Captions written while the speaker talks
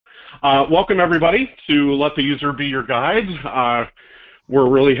Welcome everybody to Let the User Be Your Guide. We're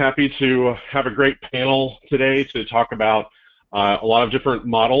really happy to have a great panel today to talk about a lot of different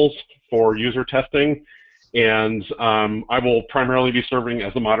models for user testing, and I will primarily be serving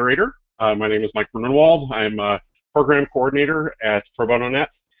as a moderator. My name is Mike Grunenwald. I'm a program coordinator at Pro Bono Net,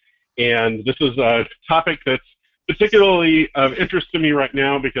 and this is a topic that's particularly of interest to me right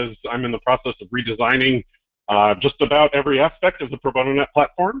now because I'm in the process of redesigning just about every aspect of the Pro Bono Net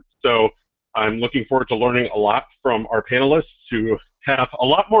platform. So I'm looking forward to learning a lot from our panelists who have a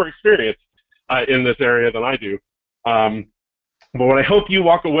lot more experience in this area than I do. But what I hope you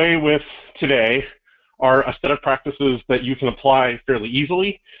walk away with today are a set of practices that you can apply fairly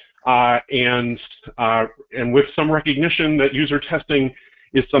easily and with some recognition that user testing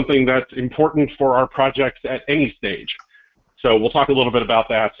is something that's important for our projects at any stage. So we'll talk a little bit about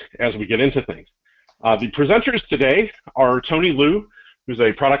that as we get into things. The presenters today are Tony Liu, who's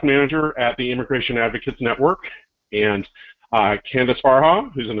a product manager at the Immigration Advocates Network, and Candice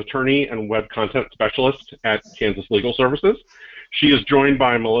Farha, who's an attorney and web content specialist at Kansas Legal Services. She is joined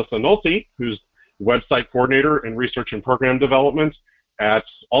by Melissa Nolte, who's website coordinator and research and program development at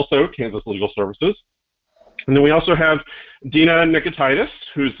also Kansas Legal Services. And then we also have Dina Nikitaides,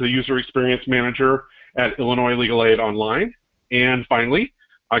 who's the user experience manager at Illinois Legal Aid Online. And finally,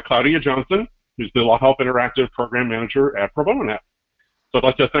 Claudia Johnson, who's the LawHelp Interactive Program Manager at Pro Bono Net. So I'd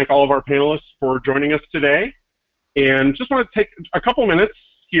like to thank all of our panelists for joining us today. And just want to take a couple minutes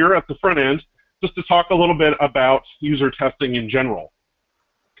here at the front end just to talk a little bit about user testing in general.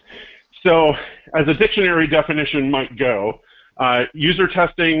 So as a dictionary definition might go, user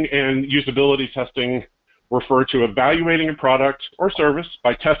testing and usability testing refer to evaluating a product or service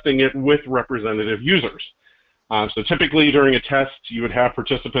by testing it with representative users. So typically during a test, you would have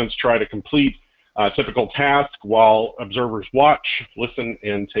participants try to complete a typical task while observers watch, listen,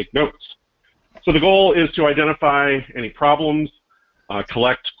 and take notes. So the goal is to identify any problems,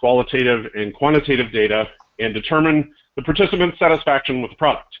 collect qualitative and quantitative data, and determine the participant's satisfaction with the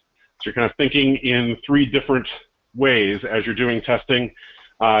product. So you're kind of thinking in three different ways as you're doing testing.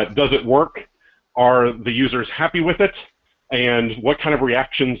 Does it work? Are the users happy with it? And what kind of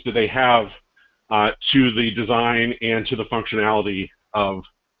reactions do they have to the design and to the functionality of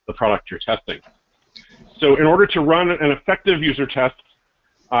the product you're testing? So in order to run an effective user test,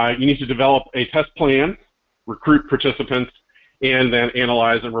 you need to develop a test plan, recruit participants, and then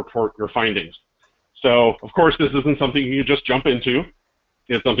analyze and report your findings. So of course this isn't something you just jump into.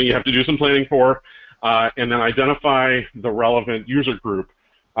 It's something you have to do some planning for, and then identify the relevant user group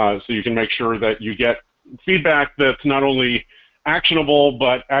so you can make sure that you get feedback that's not only actionable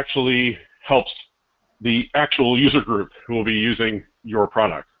but actually helps the actual user group who will be using your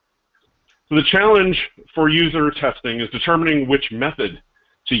product. So the challenge for user testing is determining which method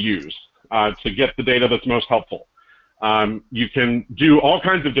to use to get the data that's most helpful. You can do all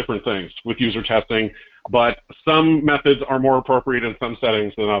kinds of different things with user testing, but some methods are more appropriate in some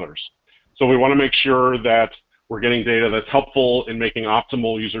settings than others. So we want to make sure that we're getting data that's helpful in making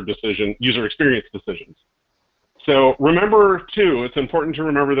optimal user experience decisions. So remember, too, it's important to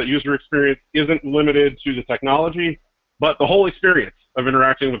remember that user experience isn't limited to the technology, but the whole experience of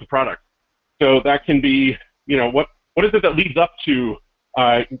interacting with the product. So that can be, you know, what is it that leads up to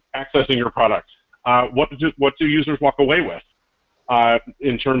accessing your product? What do users walk away with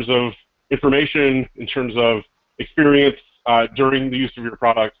in terms of information, in terms of experience during the use of your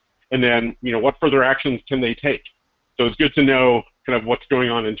product? And then, you know, what further actions can they take? So it's good to know kind of what's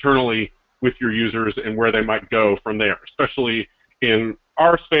going on internally with your users and where they might go from there, especially in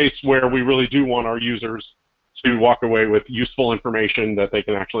our space where we really do want our users to walk away with useful information that they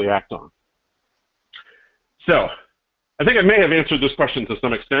can actually act on. So I think I may have answered this question to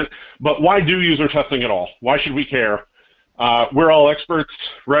some extent, but why do user testing at all? Why should we care? We're all experts,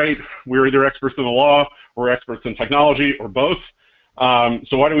 right? We're either experts in the law or experts in technology or both.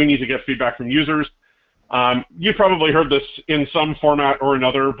 So why do we need to get feedback from users? You've probably heard this in some format or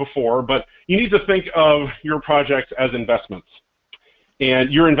another before, but you need to think of your projects as investments.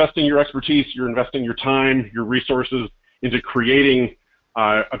 And you're investing your expertise, you're investing your time, your resources into creating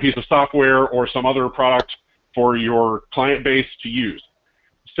a piece of software or some other product for your client base to use.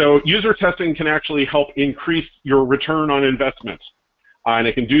 So user testing can actually help increase your return on investment. And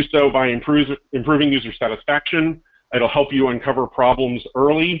it can do so by improving user satisfaction. It'll help you uncover problems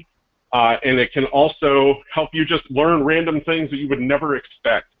early. And it can also help you just learn random things that you would never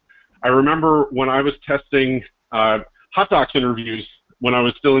expect. I remember when I was testing hot docs interviews when I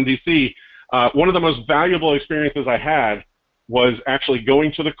was still in DC, one of the most valuable experiences I had was actually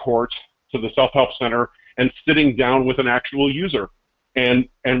going to the court, to the self-help center, and sitting down with an actual user and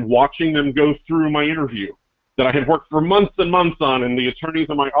watching them go through my interview that I had worked for months and months on, and the attorneys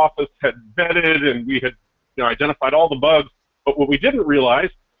in my office had vetted, and we had identified all the bugs. But what we didn't realize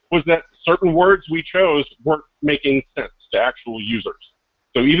was that certain words we chose weren't making sense to actual users.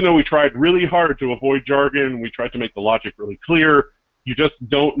 So even though we tried really hard to avoid jargon, we tried to make the logic really clear, you just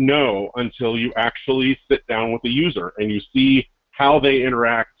don't know until you actually sit down with the user and you see how they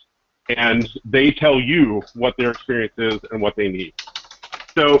interact and they tell you what their experience is and what they need.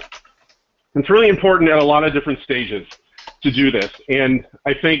 So it's really important at a lot of different stages to do this. And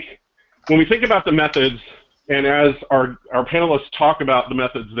I think when we think about the methods, and as our panelists talk about the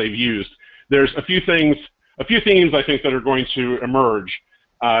methods they've used, there's a few themes I think that are going to emerge.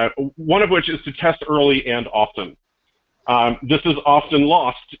 One of which is to test early and often. This is often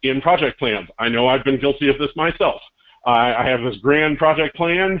lost in project plans. I know I've been guilty of this myself. I have this grand project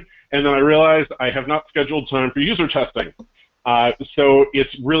plan, and then I realize I have not scheduled time for user testing. So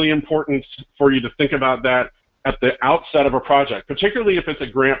it's really important for you to think about that at the outset of a project, particularly if it's a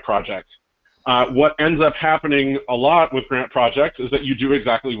grant project. What ends up happening a lot with grant projects is that you do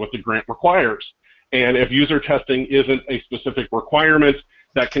exactly what the grant requires. And if user testing isn't a specific requirement,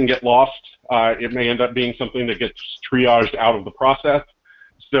 that can get lost. It may end up being something that gets triaged out of the process.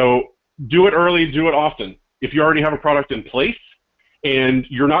 So do it early, do it often. If you already have a product in place and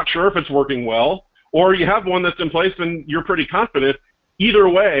you're not sure if it's working well, or you have one that's in place and you're pretty confident, either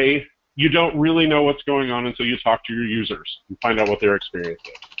way, you don't really know what's going on until you talk to your users and find out what their experience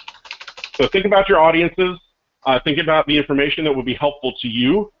is. So think about your audiences. Think about the information that would be helpful to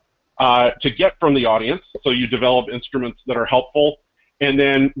you to get from the audience, so you develop instruments that are helpful. And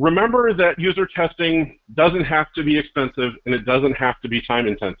then remember that user testing doesn't have to be expensive and it doesn't have to be time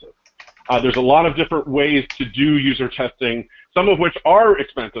intensive. There's a lot of different ways to do user testing, some of which are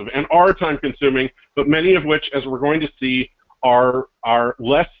expensive and are time consuming, but many of which, as we're going to see, are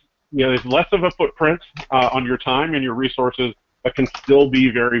less, there's less of a footprint on your time and your resources, but can still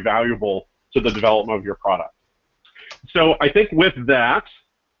be very valuable to the development of your product. So I think with that,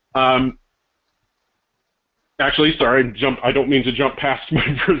 actually, sorry, I don't mean to jump past my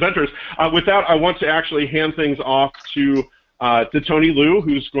presenters. With that, I want to actually hand things off to Tony Liu,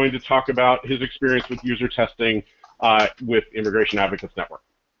 who's going to talk about his experience with user testing with Immigration Advocates Network.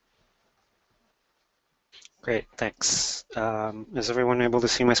 Great, thanks. Is everyone able to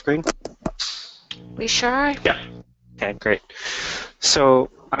see my screen? We sure are. Yeah. Okay, great. So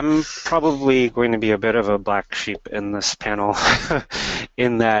I'm probably going to be a bit of a black sheep in this panel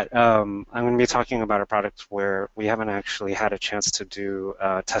in that I'm going to be talking about a product where we haven't actually had a chance to do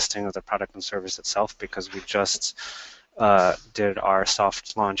testing of the product and service itself because we just did our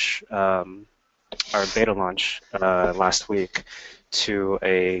soft launch, our beta launch last week to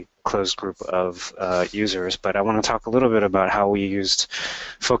a closed group of users. But I want to talk a little bit about how we used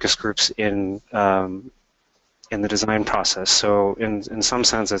focus groups in the design process. So in some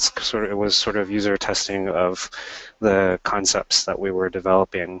sense, it was sort of user testing of the concepts that we were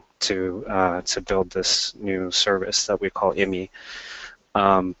developing to build this new service that we call IMI.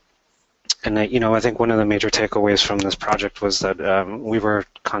 And I think one of the major takeaways from this project was that we were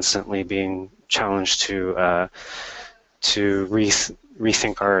constantly being challenged to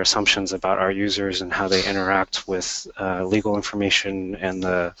rethink our assumptions about our users and how they interact with legal information and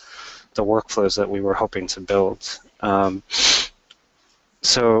the workflows that we were hoping to build.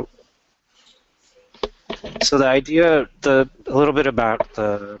 So the idea, a little bit about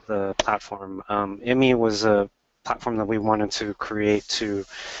the platform. IMI was a platform that we wanted to create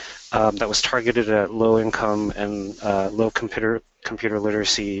that was targeted at low-income and low computer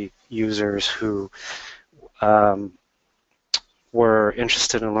literacy users who were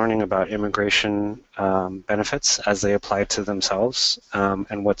interested in learning about immigration benefits as they applied to themselves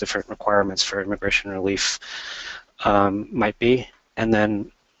and what different requirements for immigration relief might be. And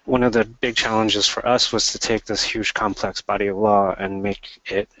then one of the big challenges for us was to take this huge complex body of law and make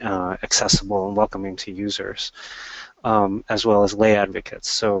it accessible and welcoming to users, as well as lay advocates.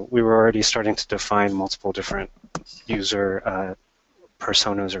 So we were already starting to define multiple different user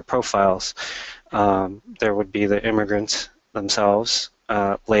personas or profiles. There would be the immigrant themselves,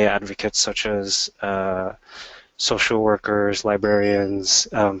 lay advocates such as social workers, librarians,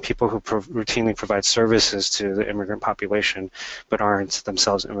 people who routinely provide services to the immigrant population but aren't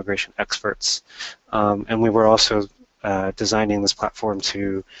themselves immigration experts. And we were also designing this platform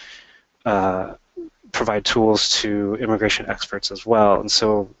to provide tools to immigration experts as well. And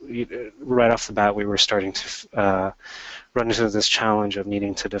so right off the bat, we were starting to run into this challenge of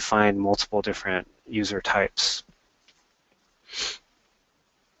needing to define multiple different user types.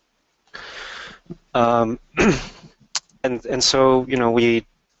 and so, you know, we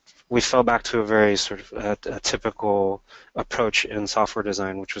fell back to a very sort of a typical approach in software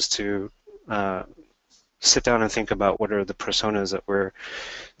design, which was to sit down and think about what are the personas that we're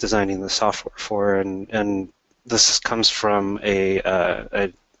designing the software for, and this comes from a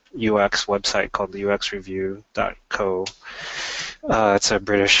UX website called the uxreview.co. It's a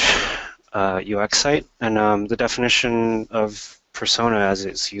British UX site, and the definition of persona as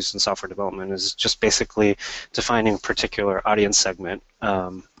it's used in software development is just basically defining a particular audience segment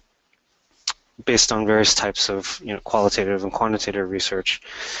based on various types of, you know, qualitative and quantitative research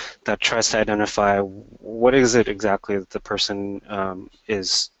that tries to identify what is it exactly that the person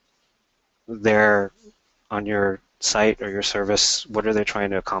is there on your site or your service, what are they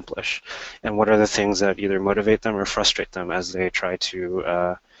trying to accomplish, and what are the things that either motivate them or frustrate them as they try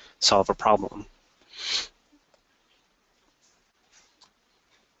to solve a problem.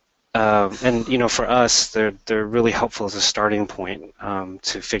 And you know, for us, they're really helpful as a starting point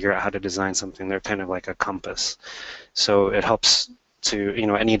to figure out how to design something. They're kind of like a compass. So it helps to, you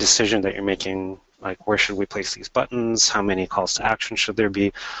know, any decision that you're making, like where should we place these buttons, how many calls to action should there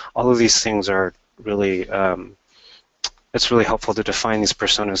be, all of these things are really, it's really helpful to define these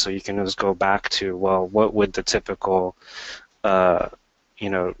personas so you can just go back to, well, what would the typical, you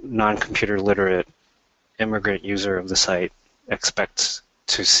know, non-computer literate immigrant user of the site expect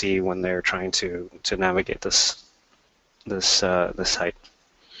to see when they're trying to navigate this site.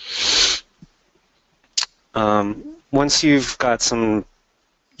 Once you've got some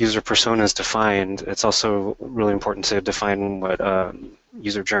user personas defined, it's also really important to define what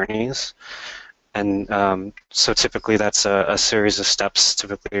user journeys. And so typically that's a series of steps,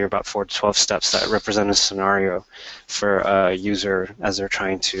 typically about 4 to 12 steps that represent a scenario for a user as they're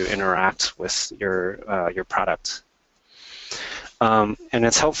trying to interact with your product. And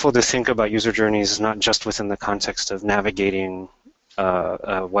it's helpful to think about user journeys not just within the context of navigating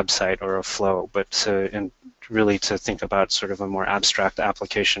a website or a flow, but really to think about sort of a more abstract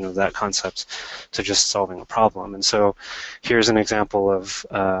application of that concept to just solving a problem. And so here's an example of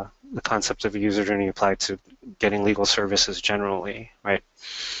the concept of a user journey applied to getting legal services generally, right?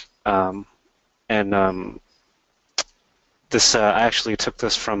 This I actually took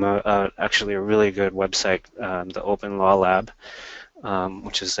this from actually a really good website, the Open Law Lab,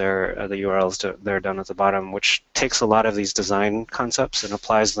 which is there. The URLs they're down at the bottom, which takes a lot of these design concepts and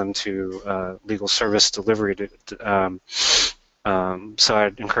applies them to legal service delivery. So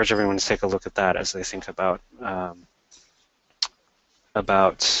I'd encourage everyone to take a look at that as they think about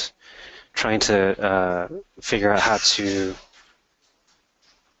trying to figure out how to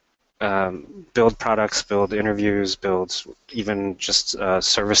build products, build interviews, build even just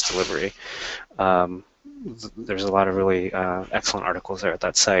service delivery. There's a lot of really excellent articles there at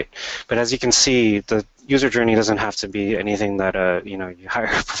that site. But as you can see, the user journey doesn't have to be anything that you hire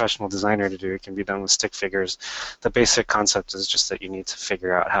a professional designer to do. It can be done with stick figures. The basic concept is just that you need to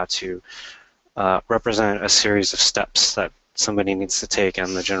figure out how to represent a series of steps that somebody needs to take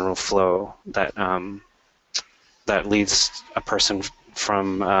and the general flow that that leads a person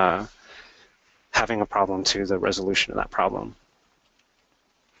from having a problem to the resolution of that problem.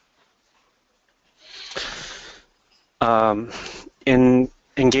 In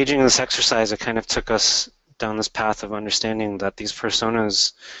engaging in this exercise, it kind of took us down this path of understanding that these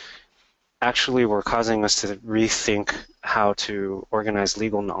personas actually were causing us to rethink how to organize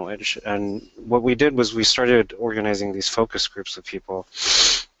legal knowledge. And what we did was we started organizing these focus groups with people.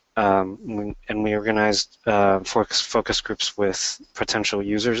 And we organized focus groups with potential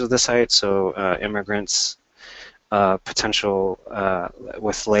users of the site, so immigrants, potential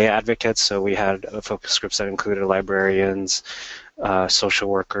with lay advocates. So we had focus groups that included librarians, social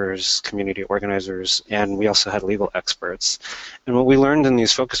workers, community organizers, and we also had legal experts. And what we learned in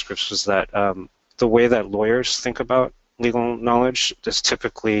these focus groups was that the way that lawyers think about legal knowledge is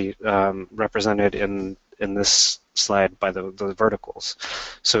typically represented in this slide by the verticals.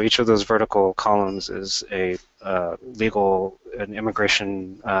 So each of those vertical columns is an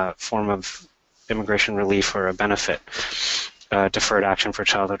immigration form of immigration relief or a benefit, deferred action for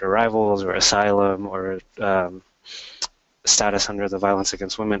childhood arrivals or asylum or status under the Violence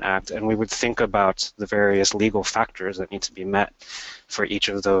Against Women Act, and we would think about the various legal factors that need to be met for each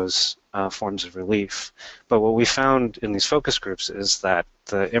of those forms of relief. But what we found in these focus groups is that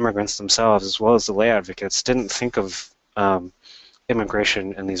the immigrants themselves, as well as the lay advocates, didn't think of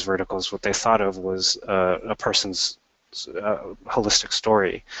immigration in these verticals. What they thought of was a person's holistic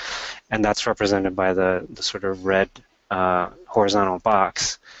story, and that's represented by the sort of red horizontal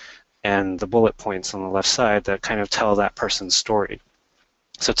box and the bullet points on the left side that kind of tell that person's story.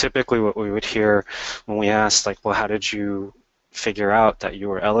 So typically what we would hear when we asked, like, well, how did you figure out that you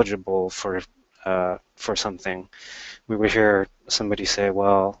were eligible for something, we would hear somebody say,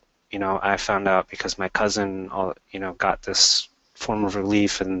 well, I found out because my cousin, got this form of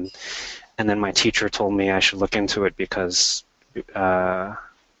relief, and then my teacher told me I should look into it because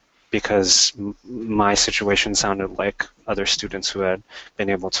my situation sounded like other students who had been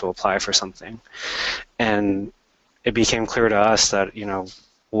able to apply for something. And it became clear to us that,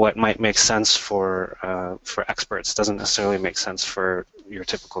 what might make sense for experts doesn't necessarily make sense for your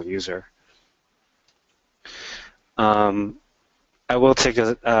typical user. I will take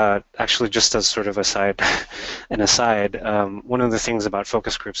actually, just as sort of an aside, one of the things about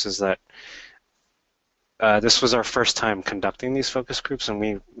focus groups is that this was our first time conducting these focus groups, and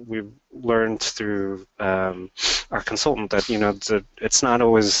we learned through our consultant that it's not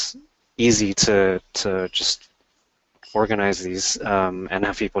always easy to just organize these and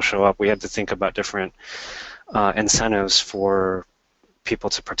have people show up. We had to think about different incentives for people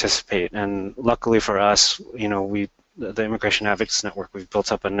to participate, and luckily for us, the Immigration Advocates Network, we've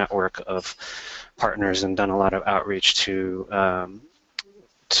built up a network of partners and done a lot of outreach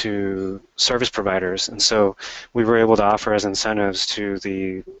to service providers, and so we were able to offer as incentives to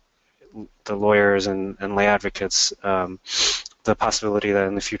the lawyers and lay advocates the possibility that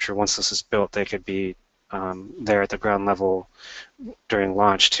in the future, once this is built, they could be there at the ground level during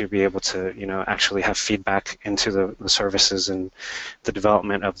launch to be able to actually have feedback into the services and the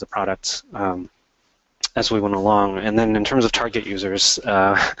development of the product as we went along. And then in terms of target users,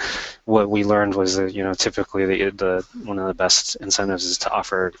 what we learned was that typically the one of the best incentives is to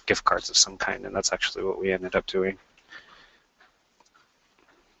offer gift cards of some kind, and that's actually what we ended up doing.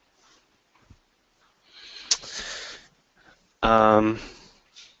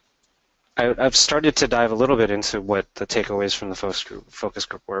 I've started to dive a little bit into what the takeaways from the focus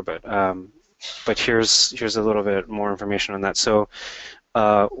group were, but here's a little bit more information on that. So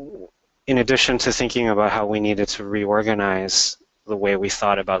in addition to thinking about how we needed to reorganize the way we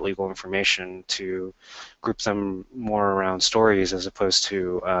thought about legal information to group them more around stories as opposed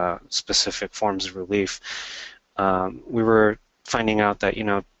to specific forms of relief, we were finding out that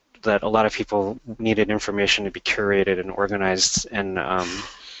that a lot of people needed information to be curated and organized, and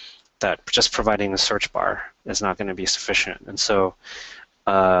that just providing a search bar is not going to be sufficient. And so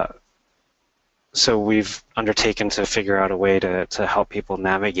so we've undertaken to figure out a way to help people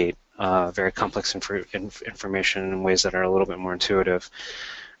navigate very complex information in ways that are a little bit more intuitive.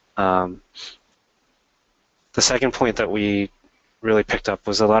 The second point that we really picked up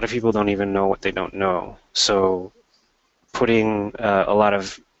was a lot of people don't even know what they don't know. So putting a lot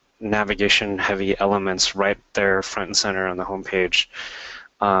of navigation-heavy elements right there front and center on the homepage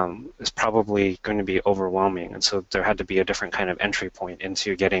is probably going to be overwhelming, and so there had to be a different kind of entry point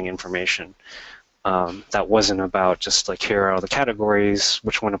into getting information that wasn't about just like, here are all the categories,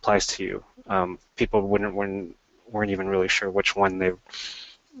 which one applies to you. People weren't even really sure which one they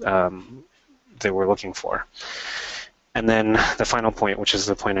were looking for. And then the final point, which is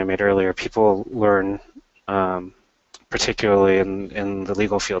the point I made earlier, people learn particularly in the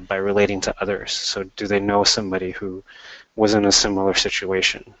legal field by relating to others. So do they know somebody who was in a similar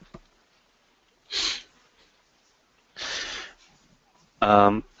situation?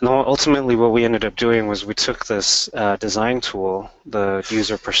 Ultimately, what we ended up doing was we took this design tool, the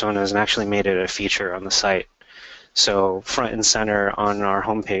user personas, and actually made it a feature on the site. So front and center on our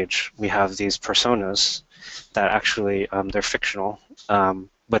homepage, we have these personas that actually, they're fictional,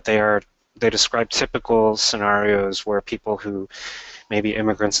 but they describe typical scenarios where people who may be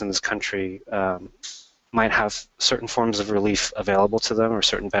immigrants in this country might have certain forms of relief available to them or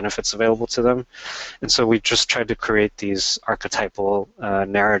certain benefits available to them. And so we just tried to create these archetypal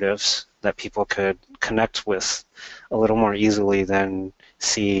narratives that people could connect with a little more easily than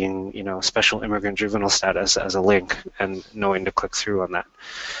seeing, special immigrant juvenile status as a link and knowing to click through on that.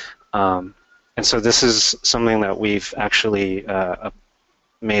 And so this is something that we've actually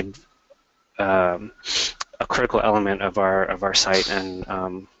made a critical element of our site,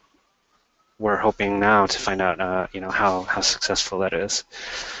 and we're hoping now to find out, how successful that is.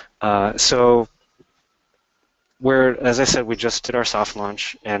 So as I said, we just did our soft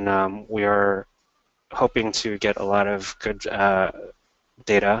launch, and we are hoping to get a lot of good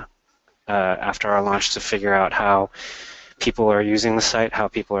data after our launch to figure out how people are using the site, how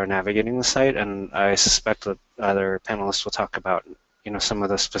people are navigating the site, and I suspect that other panelists will talk about some of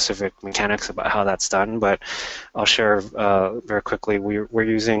the specific mechanics about how that's done, but I'll share very quickly. We're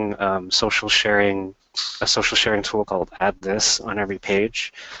using a social sharing tool called Add This on every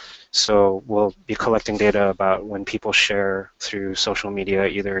page. So we'll be collecting data about when people share through social media,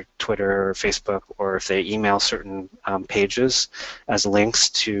 either Twitter or Facebook, or if they email certain pages as links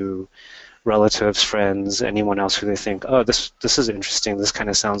to relatives, friends, anyone else who they think, oh, this is interesting, this kind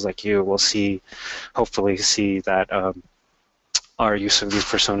of sounds like you. We'll hopefully see that our use of these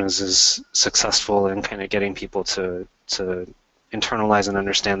personas is successful in kind of getting people to internalize and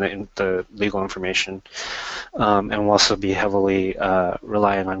understand the legal information. And we'll also be heavily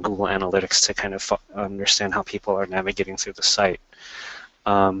relying on Google Analytics to kind of understand how people are navigating through the site.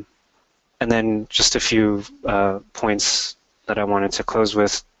 And then just a few points that I wanted to close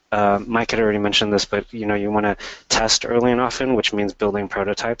with. Mike had already mentioned this, but you want to test early and often, which means building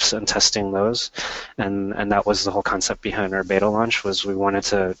prototypes and testing those. And that was the whole concept behind our beta launch, was we wanted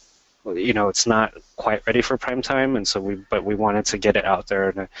to, it's not quite ready for prime time, and so we wanted to get it out there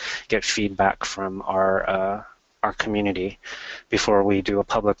and get feedback from our community before we do a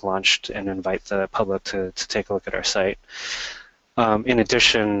public launch and invite the public to take a look at our site. In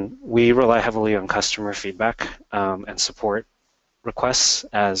addition, we rely heavily on customer feedback and support requests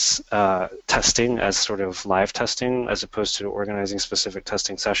as testing, as sort of live testing, as opposed to organizing specific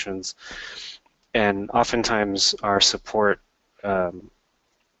testing sessions. And oftentimes our support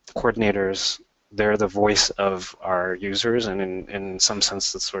coordinators, they're the voice of our users, and in some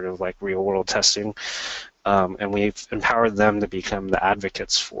sense it's sort of like real world testing. And we've empowered them to become the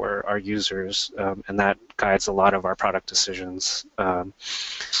advocates for our users, and that guides a lot of our product decisions. And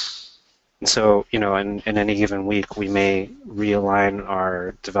so, in any given week, we may realign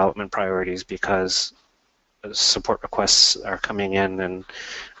our development priorities because support requests are coming in, and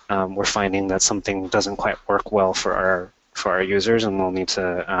we're finding that something doesn't quite work well for our users, and we'll need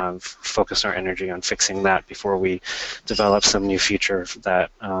to focus our energy on fixing that before we develop some new feature that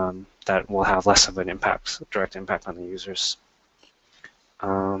will have less of an direct impact on the users.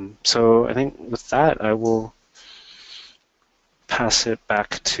 So I think with that, I will pass it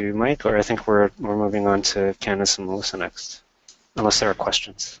back to Mike, or I think we're moving on to Candice and Melissa next, unless there are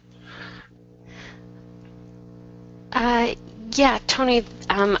questions. Yeah, Tony,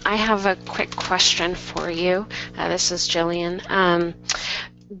 I have a quick question for you. This is Jillian.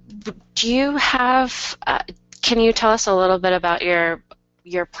 Do you have, can you tell us a little bit about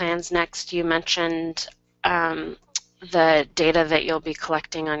your plans next? You mentioned the data that you'll be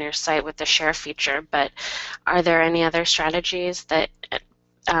collecting on your site with the share feature, but are there any other strategies that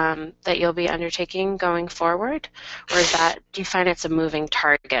you'll be undertaking going forward, or do you find it's a moving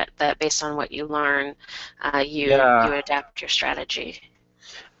target that based on what you learn, you adapt your strategy?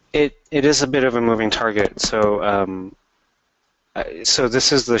 It is a bit of a moving target. So so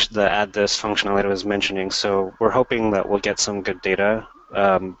this is the add this functionality I was mentioning. So we're hoping that we'll get some good data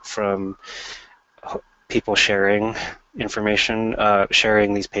from people sharing information,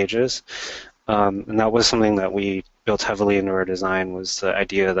 sharing these pages. And that was something that we built heavily into our design, was the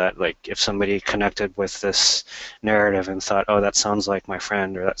idea that, like, if somebody connected with this narrative and thought, oh, that sounds like my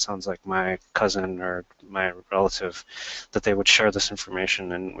friend, or that sounds like my cousin or my relative, that they would share this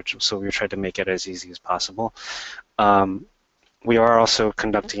information, and so we tried to make it as easy as possible. We are also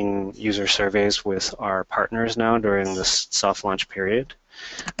conducting user surveys with our partners now during this soft launch period.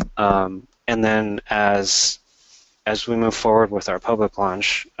 And then as we move forward with our public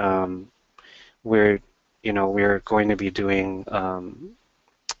launch, we're going to be doing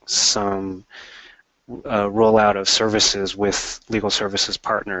some rollout of services with legal services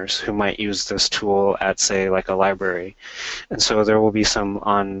partners who might use this tool at, say, like a library. And so there will be some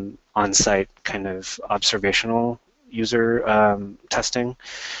on-site kind of observational user testing,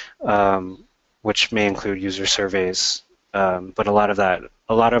 which may include user surveys. But a lot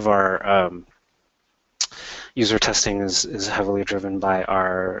of our user testing is heavily driven by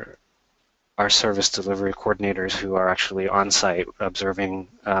our service delivery coordinators, who are actually on site observing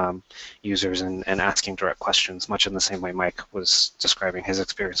users and asking direct questions, much in the same way Mike was describing his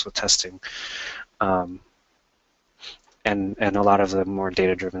experience with testing. And a lot of the more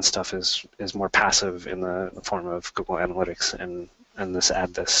data-driven stuff is more passive in the form of Google Analytics and this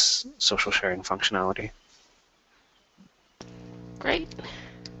add this social sharing functionality. Great.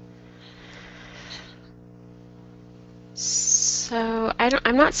 So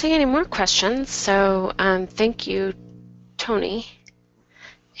I'm not seeing any more questions, so thank you, Tony.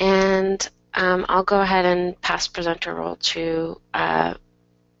 And I'll go ahead and pass presenter role to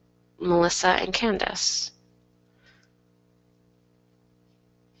Melissa and Candice.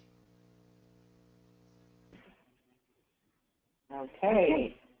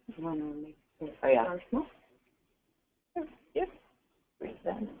 Okay. You want to make this personal? Yep. Great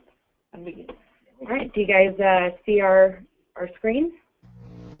then. All right. Do you guys see our screen?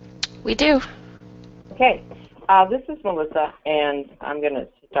 We do. Okay, this is Melissa, and I'm going to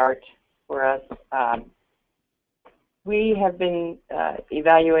start for us. We have been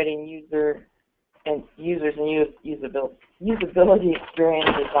evaluating users and usability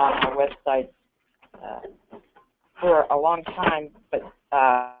experiences on our website for a long time, but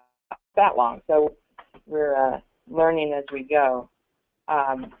not that long. So we're learning as we go.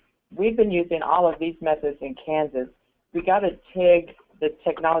 We've been using all of these methods in Kansas. We got a TIG, the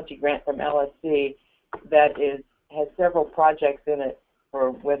technology grant from LSC, that has several projects in it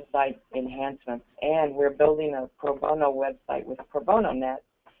for website enhancements, and we're building a pro bono website with Pro Bono Net.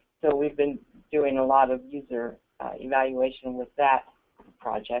 So we've been doing a lot of user evaluation with that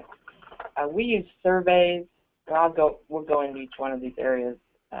project. We use surveys. We'll go into each one of these areas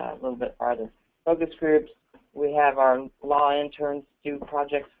a little bit farther. Focus groups. We have our law interns do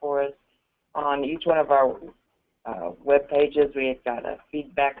projects for us. On each one of our web pages, we've got a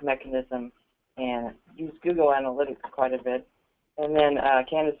feedback mechanism and use Google Analytics quite a bit. And then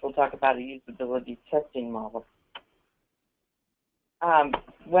Candice will talk about a usability testing model.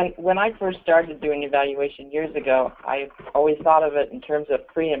 When I first started doing evaluation years ago, I always thought of it in terms of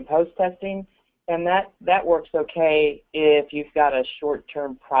pre and post testing, and that works okay if you've got a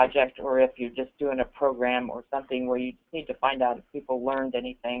short-term project or if you're just doing a program or something where you need to find out if people learned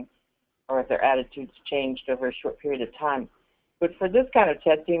anything or if their attitudes changed over a short period of time. But for this kind of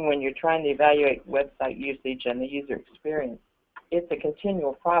testing, when you're trying to evaluate website usage and the user experience, it's a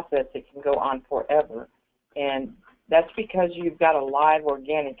continual process that can go on forever. And that's because you've got a live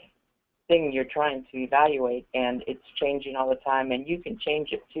organic thing you're trying to evaluate, and it's changing all the time, and you can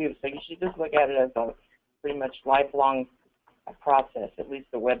change it too. So you should just look at it as a pretty much lifelong process, at least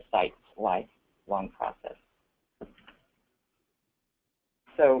the website's lifelong process.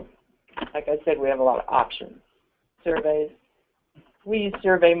 So, like I said, we have a lot of options. Surveys. We use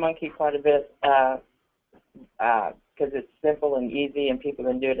SurveyMonkey quite a bit because it's simple and easy, and people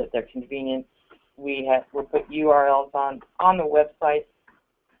can do it at their convenience. We'll put URLs on the website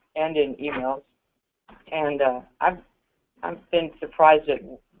and in emails, and I've been surprised at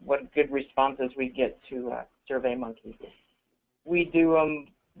what good responses we get to SurveyMonkey. We do them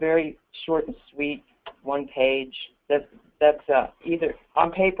very short and sweet, one page. That's either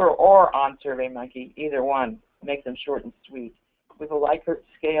on paper or on SurveyMonkey, either one. Make them short and sweet with a Likert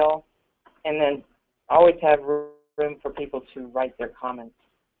scale, and then always have room for people to write their comments.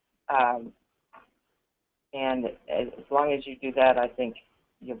 And as long as you do that, I think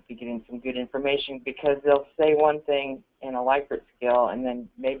you'll be getting some good information, because they'll say one thing in a Likert scale and then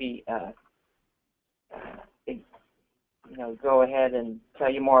maybe they, go ahead and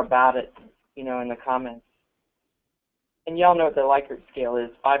tell you more about it, in the comments. And y'all know what the Likert scale is,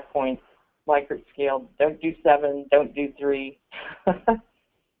 5-point Likert scale. Don't do 7, don't do 3.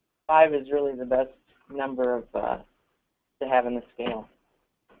 5 is really the best number to have in the scale.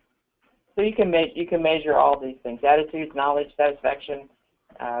 So you can measure all these things: attitudes, knowledge, satisfaction.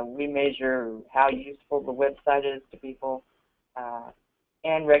 We measure how useful the website is to people,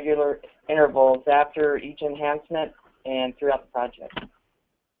 and regular intervals after each enhancement and throughout the project.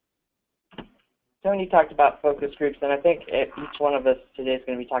 Tony talked about focus groups, and I think each one of us today is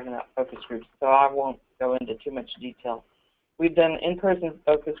going to be talking about focus groups, so I won't go into too much detail. We've done in-person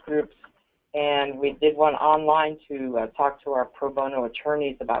focus groups, and we did one online to talk to our pro bono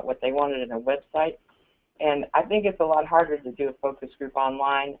attorneys about what they wanted in a website. And I think it's a lot harder to do a focus group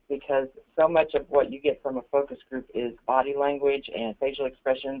online, because so much of what you get from a focus group is body language and facial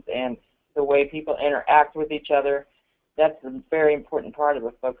expressions and the way people interact with each other. That's a very important part of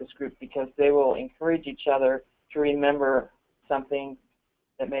a focus group, because they will encourage each other to remember something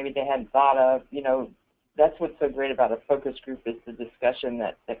that maybe they hadn't thought of. That's what's so great about a focus group, is the discussion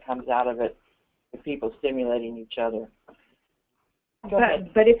that comes out of it, with people stimulating each other.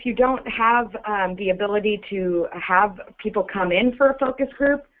 But if you don't have the ability to have people come in for a focus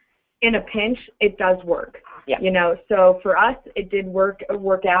group, in a pinch, it does work. Yeah. So for us, it did work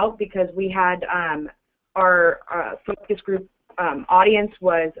out, because we had our focus group audience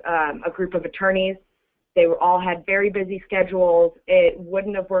was a group of attorneys. They all had very busy schedules. It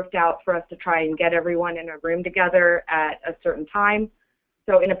wouldn't have worked out for us to try and get everyone in a room together at a certain time.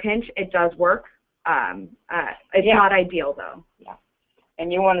 So in a pinch, it does work. It's not ideal, though. Yeah.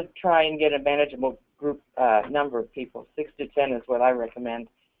 And you want to try and get a manageable group number of people. 6 to 10 is what I recommend.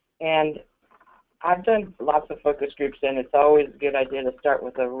 And I've done lots of focus groups, and it's always a good idea to start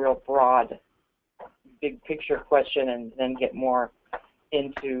with a real broad, big picture question, and then get more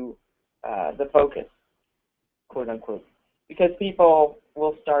into the focus, quote unquote, because people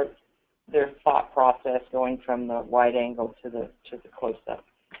will start their thought process going from the wide angle to the close up.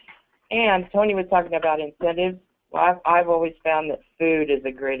 And Tony was talking about incentives. Well, I've always found that food is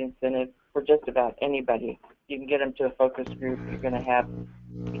a great incentive for just about anybody. You can get them to a focus group. You're going to have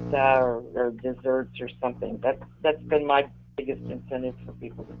pizza or desserts or something. That's been my biggest incentive for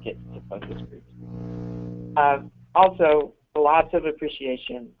people to get to focus groups. Also, lots of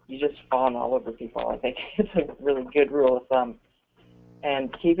appreciation. You just fawn all over people. I think it's a really good rule of thumb.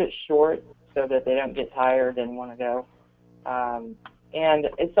 And keep it short so that they don't get tired and want to go. And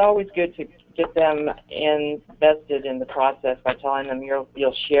it's always good to get them invested in the process by telling them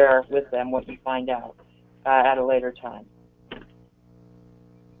you'll share with them what you find out at a later time.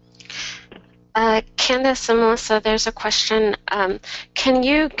 Candice and Melissa, there's a question. Can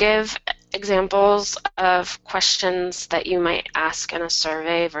you give examples of questions that you might ask in a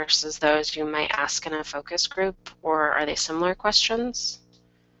survey versus those you might ask in a focus group, or are they similar questions?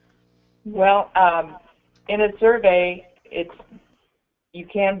 Well, in a survey, you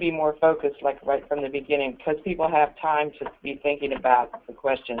can be more focused, like right from the beginning, because people have time to be thinking about the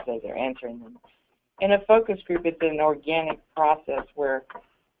questions as they're answering them. In a focus group, it's an organic process where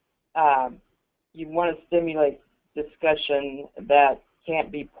you want to stimulate discussion that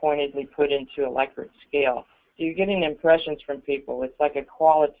can't be pointedly put into a Likert scale. So you're getting impressions from people. It's like a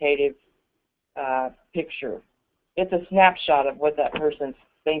qualitative picture. It's a snapshot of what that person's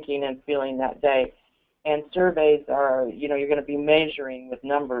thinking and feeling that day. And surveys are, you're going to be measuring with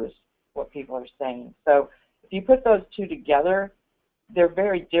numbers what people are saying. So if you put those two together, they're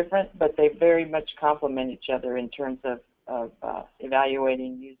very different, but they very much complement each other in terms of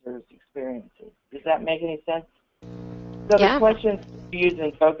evaluating users' experiences. Does that make any sense? So Yeah. The questions used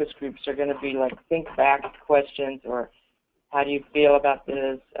in focus groups are going to be like think back questions, or how do you feel about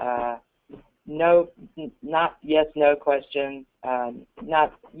this? No, not yes, no questions.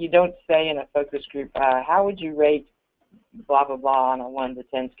 You don't say in a focus group, how would you rate blah, blah, blah on a 1 to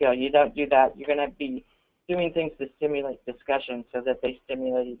 10 scale. You don't do that. You're going to be doing things to stimulate discussion so that they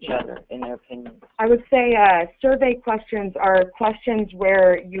stimulate each other in their opinions. I would say survey questions are questions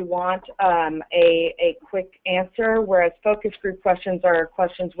where you want a quick answer, whereas focus group questions are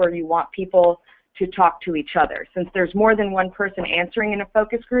questions where you want people to talk to each other. Since there's more than one person answering in a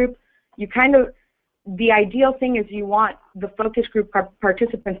focus group, the ideal thing is you want the focus group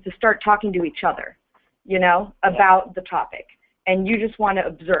participants to start talking to each other, about the topic. And you just want to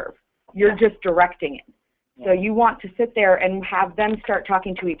observe. You're just directing it. So you want to sit there and have them start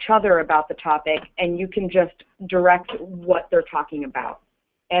talking to each other about the topic, and you can just direct what they're talking about.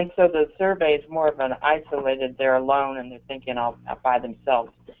 And so the survey is more of an isolated, they're alone and they're thinking all by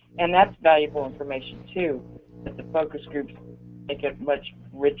themselves. And that's valuable information too, but the focus groups make it much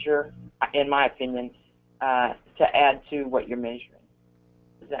richer, in my opinion, to add to what you're measuring.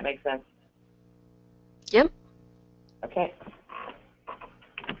 Does that make sense? Yep. Okay.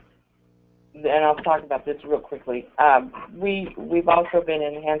 And I'll talk about this real quickly. We've also been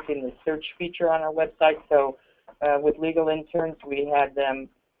enhancing the search feature on our website. So with legal interns, we had them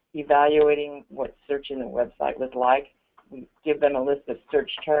evaluating what searching the website was like. We give them a list of search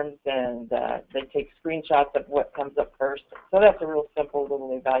terms, and they take screenshots of what comes up first. So that's a real simple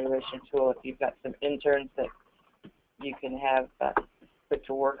little evaluation tool if you've got some interns that you can have put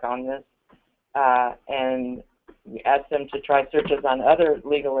to work on this. And we ask them to try searches on other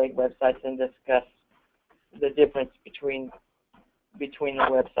legal aid websites and discuss the difference between the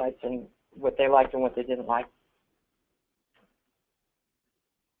websites and what they liked and what they didn't like.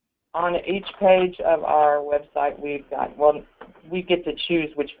 On each page of our website, we've got, we get to choose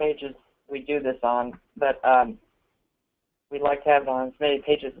which pages we do this on, but we'd like to have it on as many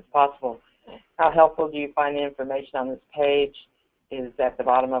pages as possible. How helpful do you find the information on this page is at the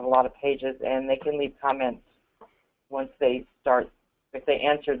bottom of a lot of pages, and they can leave comments once they start. If they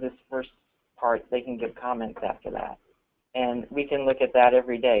answer this first part, they can give comments after that. And we can look at that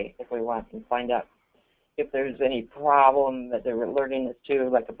every day if we want and find out if there's any problem that they're alerting us to,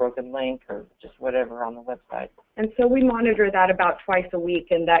 like a broken link or just whatever on the website. And so we monitor that about twice a week,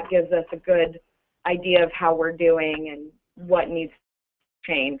 and that gives us a good idea of how we're doing and what needs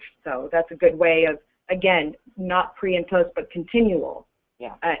to change. So that's a good way of, again, not pre and post, but continual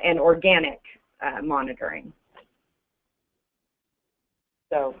and organic monitoring.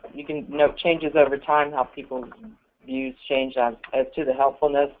 So you can note changes over time, how people's views change as to the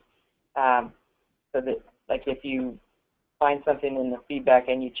helpfulness. So that, like, if you find something in the feedback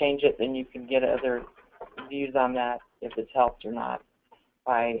and you change it, then you can get other views on that, if it's helped or not,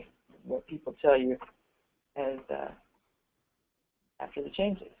 by what people tell you as after the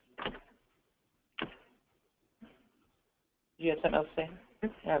changes. Do you have something else to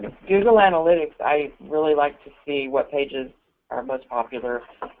say? Google Analytics, I really like to see what pages are most popular.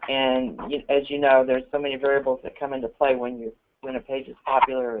 And as you know, there's so many variables that come into play when a page is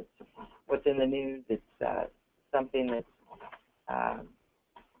popular. It's what's in the news. It's something that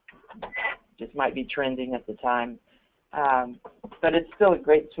just might be trending at the time. But it's still a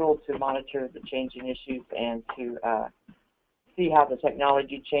great tool to monitor the changing issues and to see how the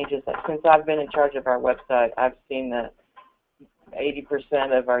technology changes. Since I've been in charge of our website, I've seen that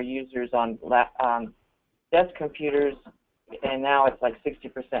 80% of our users on desk computers, and now it's like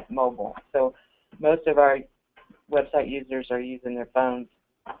 60% mobile. So most of our website users are using their phones,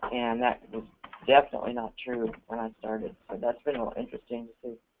 and that was definitely not true when I started. So that's been a little interesting to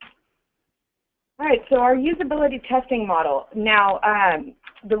see. All right, so our usability testing model. Now,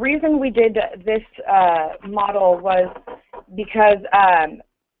 the reason we did this model was because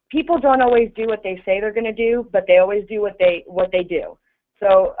people don't always do what they say they're going to do, but they always do what they do.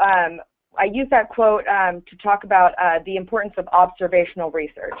 So I use that quote to talk about the importance of observational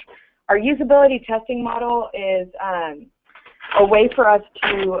research. Our usability testing model is a way for us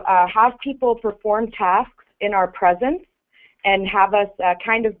to have people perform tasks in our presence and have us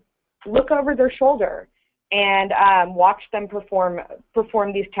kind of look over their shoulder and watch them perform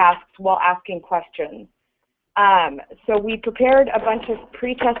these tasks while asking questions. So we prepared a bunch of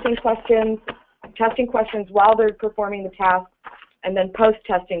pre-testing questions, testing questions while they're performing the task, and then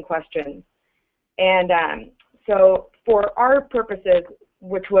post-testing questions. And so for our purposes,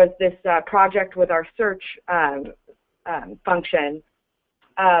 which was this project with our search function,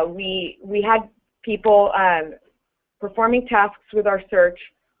 we had people performing tasks with our search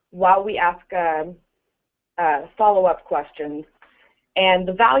while we ask follow-up questions. And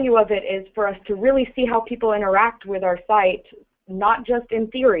the value of it is for us to really see how people interact with our site, not just in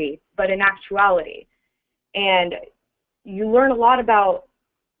theory, but in actuality. And you learn a lot about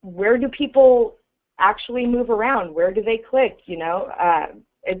where do people actually move around, where do they click, you know.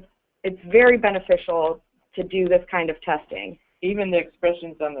 It's very beneficial to do this kind of testing. Even the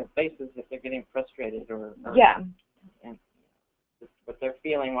expressions on their faces if they're getting frustrated or yeah, and what they're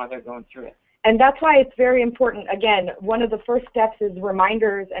feeling while they're going through it. And that's why it's very important. Again, one of the first steps is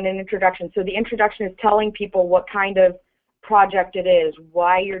reminders and an introduction. So the introduction is telling people what kind of project it is,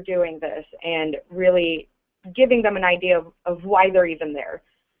 why you're doing this, and really giving them an idea of why they're even there.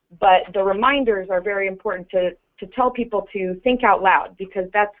 But the reminders are very important to tell people to think out loud, because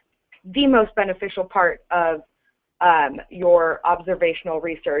that's the most beneficial part of your observational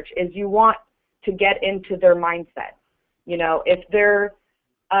research, is you want to get into their mindset. You know, if they're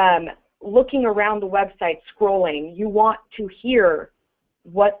looking around the website scrolling, you want to hear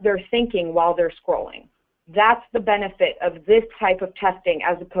what they're thinking while they're scrolling. That's the benefit of this type of testing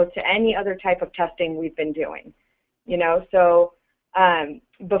as opposed to any other type of testing we've been doing. You know, so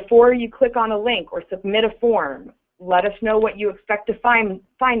before you click on a link or submit a form, let us know what you expect to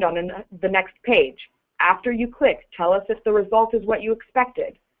find on the next page. After you click, tell us if the result is what you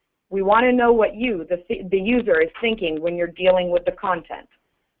expected. We want to know what you, the user, is thinking when you're dealing with the content.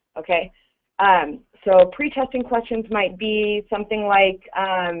 Okay, so pre-testing questions might be something like,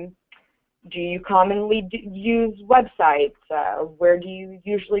 do you commonly use websites? Where do you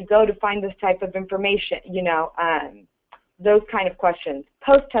usually go to find this type of information? You know, those kind of questions.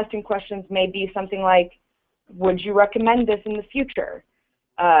 Post-testing questions may be something like, would you recommend this in the future?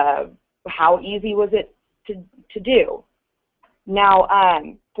 How easy was it to do? Now,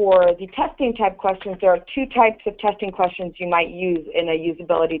 for the testing type questions, there are two types of testing questions you might use in a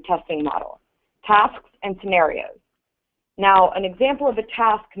usability testing model: tasks and scenarios. Now, an example of a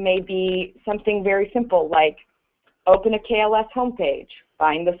task may be something very simple like open a KLS homepage,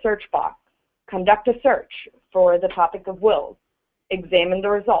 find the search box, conduct a search for the topic of wills, examine the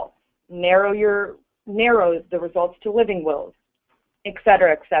results, narrow the results to living wills,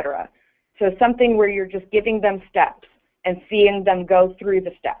 etc., etc. So something where you're just giving them steps and seeing them go through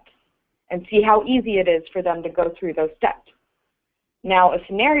the steps and see how easy it is for them to go through those steps. Now, a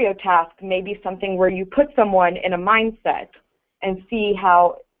scenario task may be something where you put someone in a mindset and see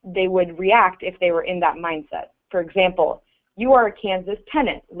how they would react if they were in that mindset. For example, you are a Kansas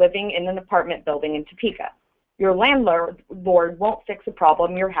tenant living in an apartment building in Topeka. Your landlord won't fix a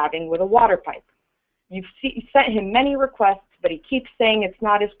problem you're having with a water pipe. You've sent him many requests, but he keeps saying it's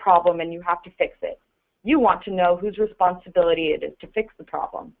not his problem and you have to fix it. You want to know whose responsibility it is to fix the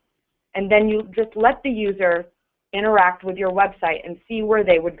problem. And then you just let the user interact with your website and see where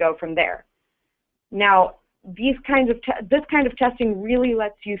they would go from there. Now, this kind of testing really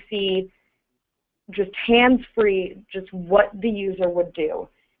lets you see just hands-free just what the user would do.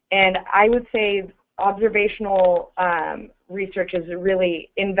 And I would say observational research is really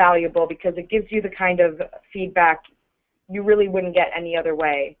invaluable because it gives you the kind of feedback you really wouldn't get any other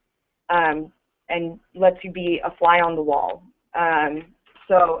way, and lets you be a fly on the wall.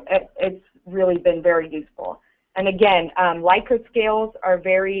 So it's really been very useful. And again, Likert scales are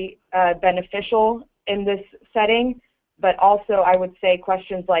very beneficial in this setting, but also I would say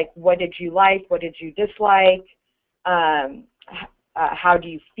questions like, what did you like, what did you dislike, how do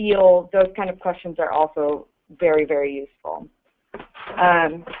you feel, those kind of questions are also very, very useful.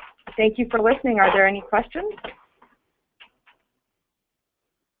 Thank you for listening. Are there any questions?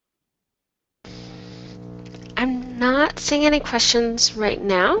 I'm not seeing any questions right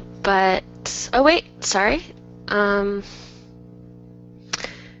now, but, oh wait, sorry.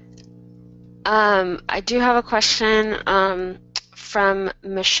 I do have a question from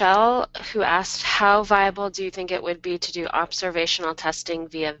Michelle, who asked, how viable do you think it would be to do observational testing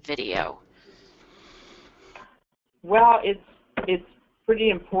via video? Well, it's pretty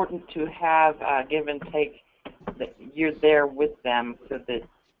important to have give and take, that you're there with them so that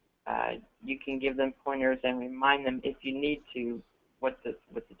you can give them pointers and remind them if you need to what the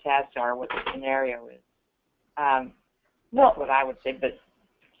tasks are, what the scenario is. That's what I would say, but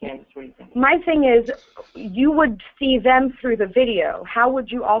Candice, what do you think? My thing is, you would see them through the video. How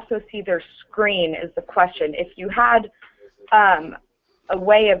would you also see their screen is the question. If you had a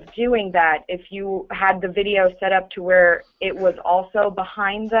way of doing that, if you had the video set up to where it was also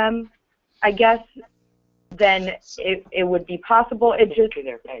behind them, I guess, then it would be possible. It just,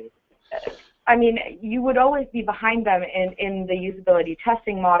 I mean, you would always be behind them in the usability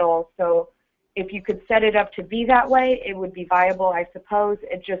testing model, so if you could set it up to be that way, it would be viable, I suppose.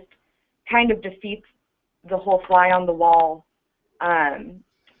 It just kind of defeats the whole fly on the wall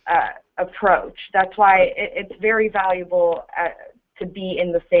approach. That's why it's very valuable to be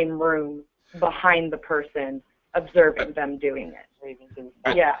in the same room behind the person, observing them doing it.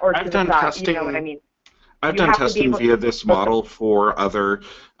 Yeah, or to the side, you know what I mean? I've done testing via this model for other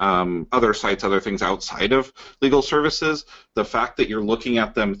sites, other things outside of legal services. The fact that you're looking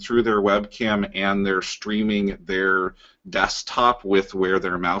at them through their webcam and they're streaming their desktop with where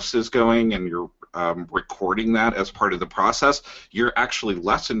their mouse is going, and you're recording that as part of the process, you're actually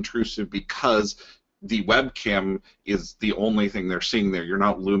less intrusive because the webcam is the only thing they're seeing there. You're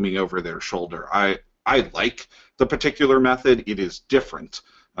not looming over their shoulder. I like the particular method. It is different,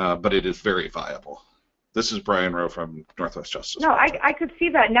 but it is very viable. This is Brian Rowe from Northwest Justice. No, I could see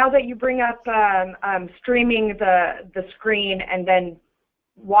that. Now that you bring up streaming the screen and then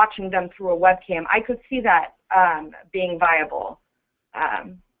watching them through a webcam, I could see that being viable.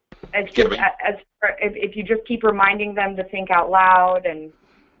 It's just if you just keep reminding them to think out loud and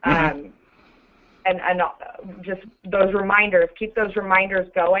just those reminders, keep those reminders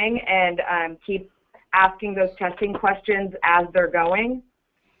going, and keep asking those testing questions as they're going.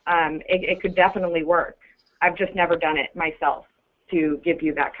 It could definitely work. I've just never done it myself to give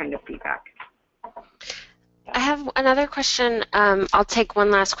you that kind of feedback. I have another question. I'll take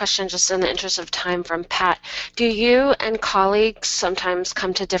one last question just in the interest of time from Pat. Do you and colleagues sometimes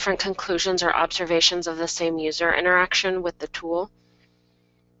come to different conclusions or observations of the same user interaction with the tool?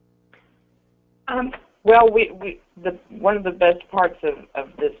 Well, one of the best parts of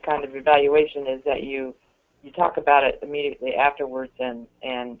this kind of evaluation is that you talk about it immediately afterwards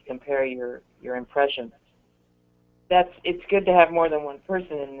and compare your impressions. It's good to have more than one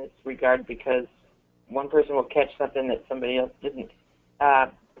person in this regard, because one person will catch something that somebody else didn't.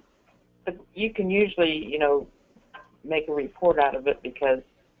 But you can usually, make a report out of it, because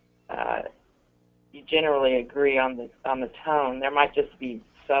you generally agree on the tone. There might just be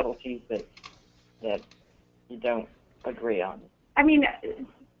subtleties that you don't agree on. I mean,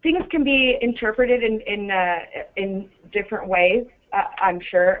 things can be interpreted in different ways, I'm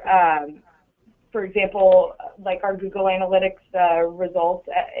sure. For example, like our Google Analytics results,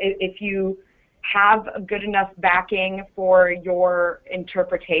 if you have a good enough backing for your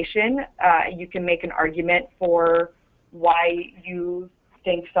interpretation, you can make an argument for why you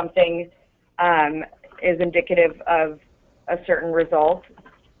think something is indicative of a certain result.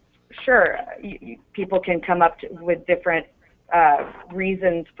 Sure, people can come up with different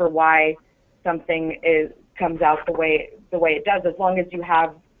reasons for why something comes out the way it does, as long as you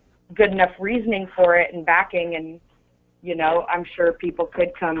have good enough reasoning for it and backing, and I'm sure people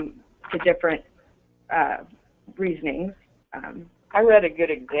could come to different reasonings. I read a good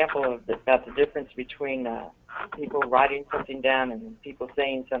example about the difference between people writing something down and people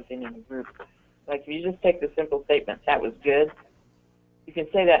saying something in a group. Like, if you just take the simple statement, "That was good," you can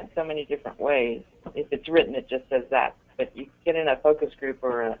say that in so many different ways. If it's written, it just says that. But you get in a focus group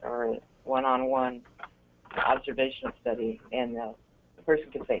or a one-on-one observational study, and the person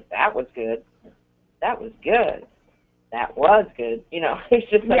can say, "That was good. That was good." that was good. You know, it's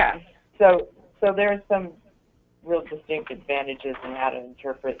just like, Yeah. so there's some real distinct advantages in how to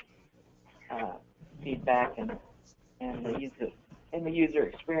interpret feedback and the user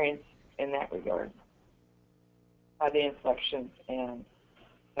experience in that regard, by the inflections and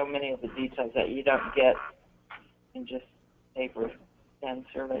so many of the details that you don't get in just paper and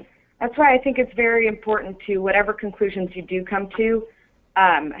surveys. That's why I think it's very important to, whatever conclusions you do come to,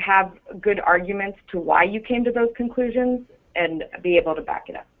 have good arguments to why you came to those conclusions and be able to back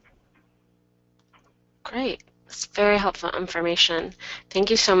it up. Great. That's very helpful information. Thank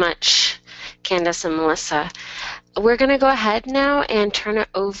you so much, Candice and Melissa. We're going to go ahead now and turn it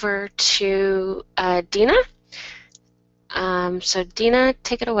over to Dina. So Dina,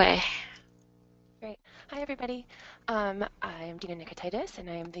 take it away. Great. Hi, everybody. I am Dina Nikitaides, and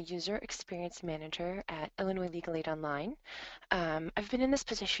I am the User Experience Manager at Illinois Legal Aid Online. I've been in this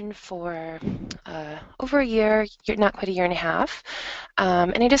position for over a year, not quite a year and a half,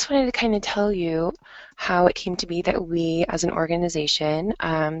 and I just wanted to kind of tell you how it came to be that we, as an organization,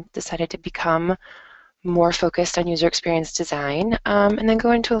 decided to become more focused on user experience design, and then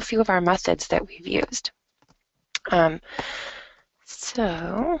go into a few of our methods that we've used.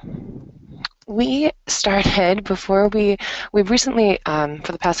 So we started before we recently,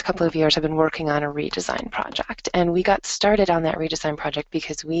 for the past couple of years, have been working on a redesign project. And we got started on that redesign project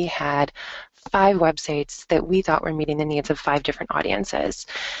because we had 5 websites that we thought were meeting the needs of 5 different audiences.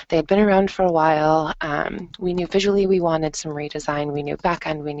 They had been around for a while. We knew visually we wanted some redesign. We knew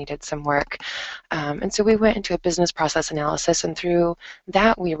back-end we needed some work. And so we went into a business process analysis. And through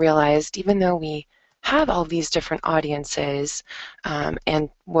that, we realized even though we have all these different audiences and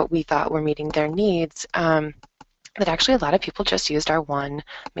what we thought were meeting their needs, that actually a lot of people just used our one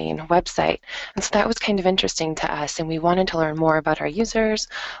main website. And so that was kind of interesting to us, and we wanted to learn more about our users,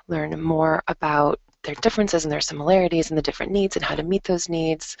 learn more about their differences and their similarities and the different needs and how to meet those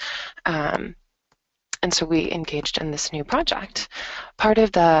needs. And so we engaged in this new project. Part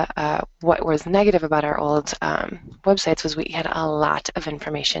of the what was negative about our old websites was we had a lot of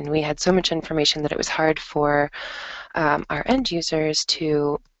information. We had so much information that it was hard for our end users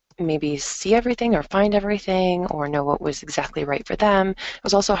to maybe see everything or find everything or know what was exactly right for them. It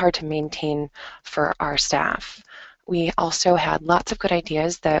was also hard to maintain for our staff. We also had lots of good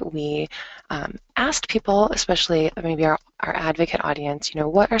ideas that we asked people, especially maybe our advocate audience, you know,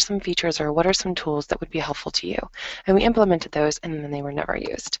 what are some features or what are some tools that would be helpful to you? And we implemented those, and then they were never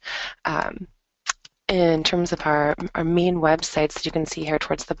used. In terms of our main websites that you can see here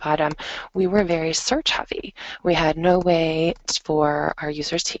towards the bottom, we were very search heavy. We had no way for our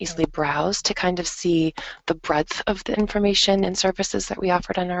users to easily browse to kind of see the breadth of the information and services that we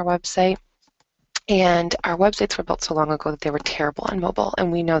offered on our website. And our websites were built so long ago that they were terrible on mobile,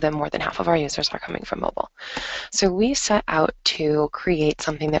 and we know that more than half of our users are coming from mobile. So we set out to create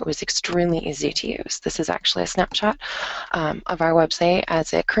something that was extremely easy to use. This is actually a snapshot of our website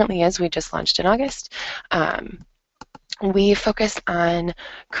as it currently is. We just launched in August. We focused on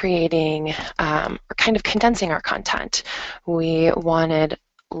creating or kind of condensing our content. We wanted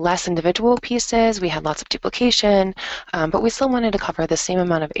less individual pieces, we had lots of duplication, but we still wanted to cover the same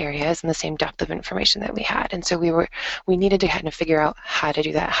amount of areas and the same depth of information that we had. And so we needed to kind of figure out how to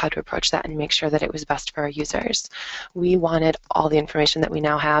do that, how to approach that, and make sure that it was best for our users. We wanted all the information that we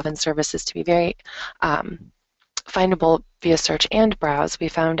now have and services to be very findable via search and browse. We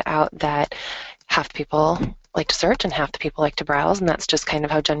found out that half the people like to search and half the people like to browse, and that's just kind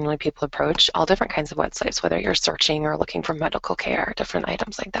of how generally people approach all different kinds of websites, whether you're searching or looking for medical care, different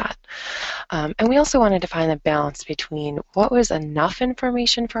items like that. And we also wanted to find a balance between what was enough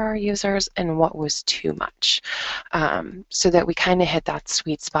information for our users and what was too much, so that we kind of hit that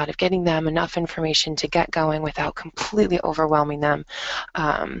sweet spot of getting them enough information to get going without completely overwhelming them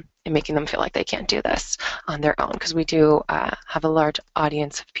and making them feel like they can't do this on their own, because we do have a large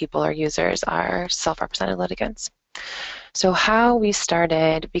audience of people or users are self-represented litigants. So how we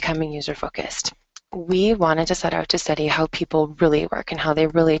started becoming user-focused. We wanted to set out to study how people really work and how they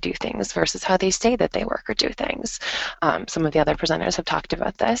really do things versus how they say that they work or do things. Some of the other presenters have talked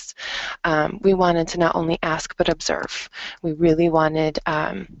about this. We wanted to not only ask but observe. We really wanted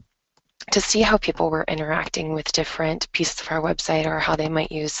to see how people were interacting with different pieces of our website or how they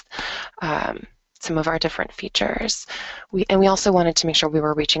might use some of our different features. And we also wanted to make sure we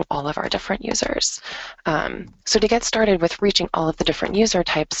were reaching all of our different users. So to get started with reaching all of the different user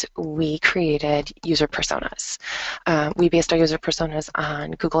types, we created user personas. We based our user personas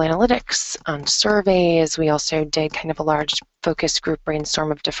on Google Analytics, on surveys. We also did kind of a large focus group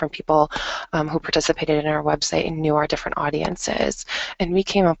brainstorm of different people who participated in our website and knew our different audiences. And we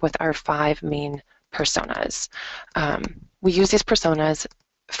came up with our 5 main personas. We use these personas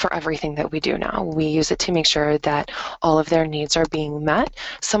for everything that we do now. We use it to make sure that all of their needs are being met.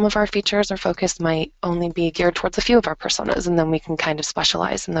 Some of our features or focus might only be geared towards a few of our personas, and then we can kind of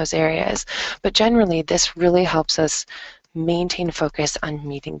specialize in those areas. But generally, this really helps us maintain focus on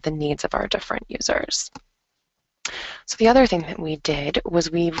meeting the needs of our different users. So the other thing that we did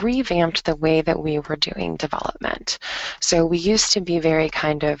was we revamped the way that we were doing development. So we used to be very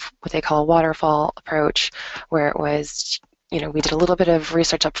kind of what they call a waterfall approach, where it was, we did a little bit of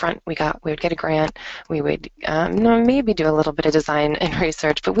research up front. We would get a grant. We would maybe do a little bit of design and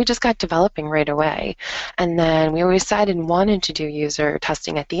research, but we just got developing right away. And then we always decided and wanted to do user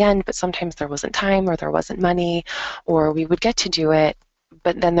testing at the end, but sometimes there wasn't time or there wasn't money, or we would get to do it,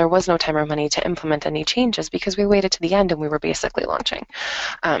 but then there was no time or money to implement any changes because we waited to the end and we were basically launching.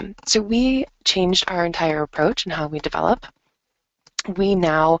 So we changed our entire approach and how we develop. We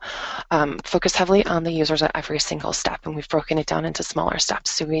now focus heavily on the users at every single step, and we've broken it down into smaller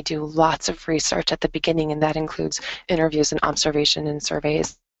steps. So we do lots of research at the beginning, and that includes interviews and observation and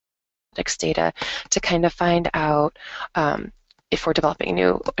surveys, data, to kind of find out if we're developing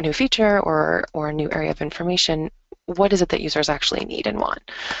a new feature or a new area of information, what is it that users actually need and want.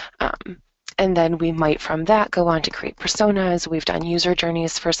 And then we might, from that, go on to create personas. We've done user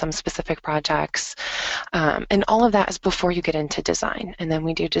journeys for some specific projects. And all of that is before you get into design. And then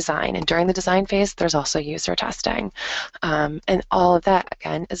we do design. And during the design phase, there's also user testing. And all of that,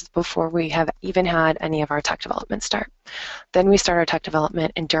 again, is before we have even had any of our tech development start. Then we start our tech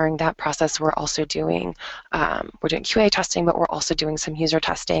development, and during that process, we're also doing QA testing, but we're also doing some user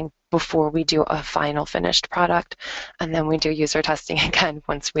testing before we do a final finished product. And then we do user testing again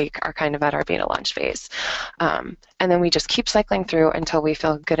once we are kind of at our beta launch phase. And then we just keep cycling through until we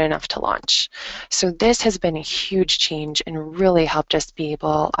feel good enough to launch. So this has been a huge change and really helped us be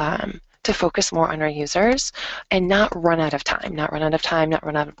able to focus more on our users and not run out of time, not run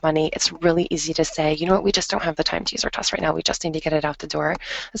out of money. It's really easy to say, you know what, we just don't have the time to user test right now. We just need to get it out the door,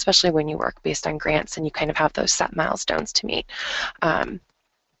 especially when you work based on grants and you kind of have those set milestones to meet.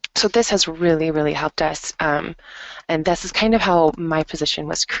 So this has really, really helped us. And this is kind of how my position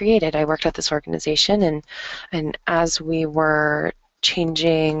was created. I worked at this organization, and as we were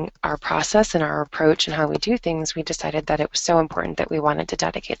changing our process and our approach and how we do things, we decided that it was so important that we wanted to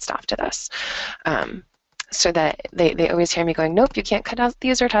dedicate staff to this. So that they always hear me going, nope, you can't cut out the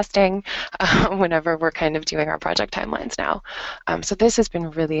user testing whenever we're kind of doing our project timelines now. So this has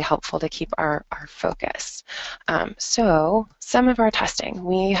been really helpful to keep our focus. So some of our testing,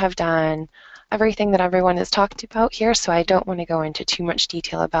 we have done everything that everyone has talked about here, so I don't want to go into too much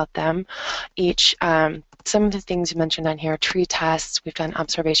detail about them. Some of the things you mentioned on here, tree tests, we've done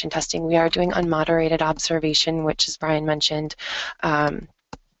observation testing. We are doing unmoderated observation, which, as Brian mentioned,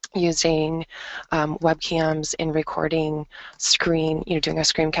 using webcams in recording doing a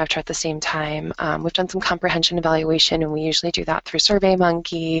screen capture at the same time. We've done some comprehension evaluation, and we usually do that through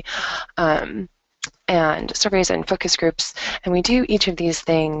SurveyMonkey and surveys and focus groups. And we do each of these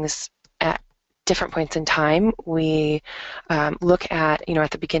things at different points in time. We look at,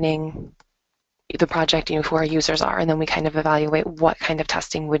 at the beginning, the project, who our users are, and then we kind of evaluate what kind of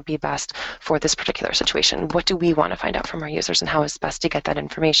testing would be best for this particular situation. What do we want to find out from our users, and how is best to get that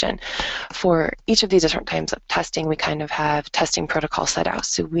information? For each of these different types of testing, we kind of have testing protocols set out,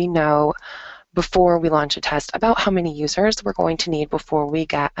 so we know before we launch a test about how many users we're going to need before we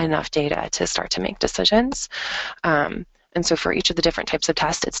get enough data to start to make decisions. And so for each of the different types of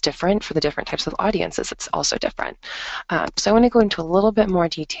tests, it's different. For the different types of audiences, it's also different. So I want to go into a little bit more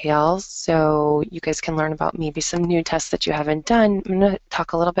details so you guys can learn about maybe some new tests that you haven't done. I'm going to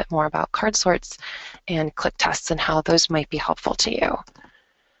talk a little bit more about card sorts and click tests and how those might be helpful to you.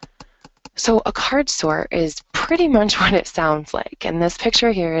 So a card sort is pretty much what it sounds like. And this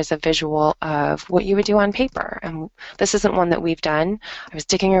picture here is a visual of what you would do on paper. And this isn't one that we've done. I was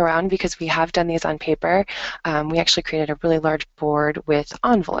digging around because we have done these on paper. We actually created a really large board with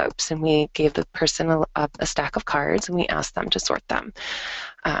envelopes, and we gave the person a stack of cards, and we asked them to sort them.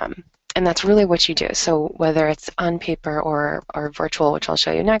 And that's really what you do. So whether it's on paper or virtual, which I'll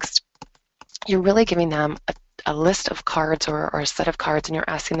show you next, you're really giving them a list of cards or a set of cards, and you're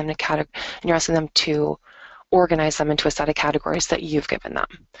asking them to organize them into a set of categories that you've given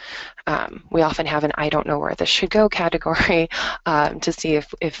them. We often have an I don't know where this should go category to see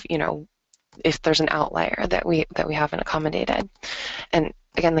if there's an outlier that we haven't accommodated. And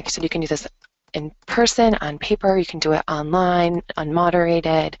again, like I said, you can do this in person, on paper, you can do it online,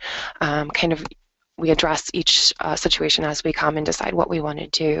 unmoderated, kind of we address each situation as we come and decide what we want to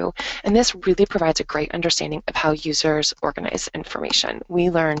do. And this really provides a great understanding of how users organize information. We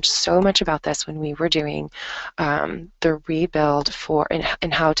learned so much about this when we were doing the rebuild for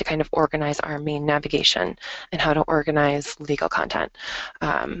and how to kind of organize our main navigation and how to organize legal content.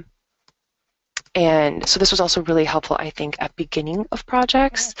 And so this was also really helpful, I think, at beginning of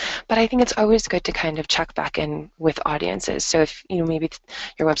projects, but I think it's always good to kind of check back in with audiences. So if, maybe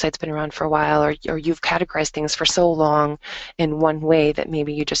your website's been around for a while, or you've categorized things for so long in one way that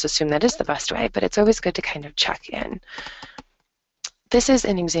maybe you just assume that is the best way, but it's always good to kind of check in. This is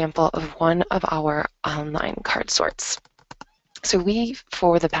an example of one of our online card sorts. So we,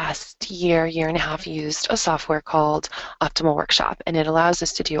 for the past year and a half, used a software called Optimal Workshop, and it allows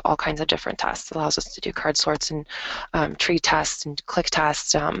us to do all kinds of different tests. It allows us to do card sorts and tree tests and click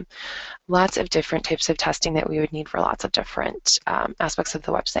tests, lots of different types of testing that we would need for lots of different aspects of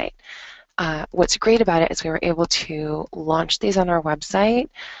the website. What's great about it is we were able to launch these on our website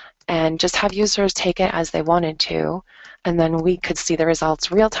and just have users take it as they wanted to, and then we could see the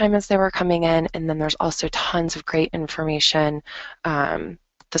results real time as they were coming in, and then there's also tons of great information the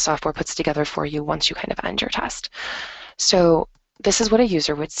software puts together for you once you kind of end your test. So this is what a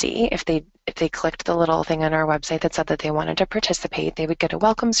user would see if they clicked the little thing on our website that said that they wanted to participate. They would get a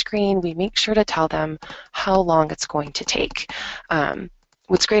welcome screen. We make sure to tell them how long it's going to take.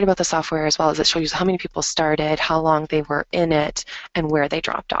 What's great about the software as well is it shows you how many people started, how long they were in it, and where they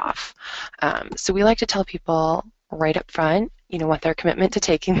dropped off. So we like to tell people right up front, what their commitment to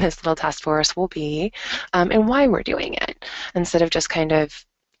taking this little test for us will be, and why we're doing it, instead of just kind of,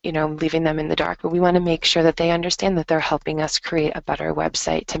 leaving them in the dark. But we want to make sure that they understand that they're helping us create a better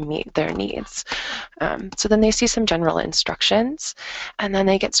website to meet their needs. So then they see some general instructions, and then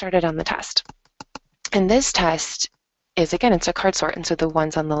they get started on the test. And this test is, again, it's a card sort, and so the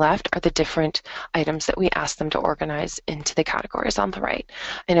ones on the left are the different items that we ask them to organize into the categories on the right.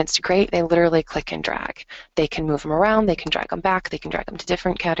 And it's great. They literally click and drag. They can move them around, they can drag them back, they can drag them to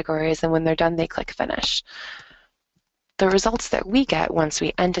different categories, and when they're done, they click finish. The results that we get once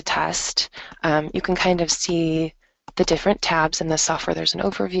we end a test, you can kind of see the different tabs in the software. There's an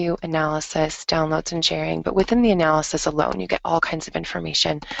overview, analysis, downloads, and sharing, but within the analysis alone, you get all kinds of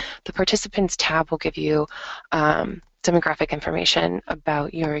information. The participants tab will give you demographic information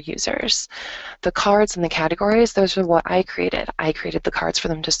about your users. The cards and the categories, those are what I created. I created the cards for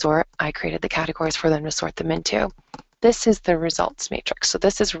them to sort. I created the categories for them to sort them into. This is the results matrix. So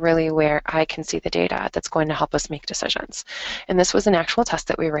this is really where I can see the data that's going to help us make decisions. And this was an actual test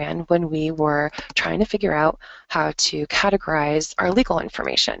that we ran when we were trying to figure out how to categorize our legal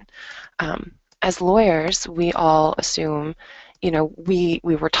information. As lawyers, we all assume we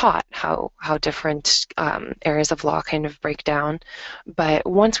were taught how different areas of law kind of break down, but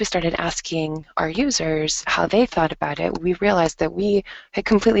once we started asking our users how they thought about it, we realized that we had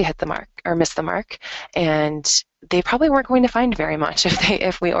completely hit the mark or missed the mark, and they probably weren't going to find very much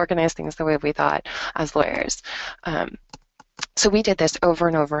if we organized things the way we thought as lawyers. So we did this over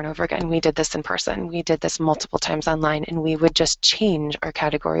and over and over again. We did this in person. We did this multiple times online, and we would just change our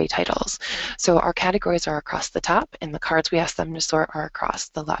category titles. So our categories are across the top, and the cards we asked them to sort are across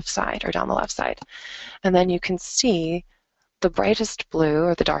the left side or down the left side. And then you can see the brightest blue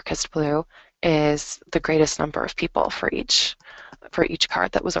or the darkest blue is the greatest number of people for each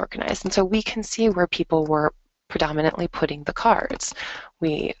card that was organized. And so we can see where people were predominantly putting the cards.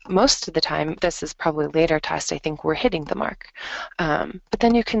 Most of the time, this is probably later test, I think we're hitting the mark. But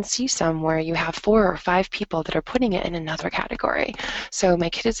then you can see some where you have 4 or 5 people that are putting it in another category. So my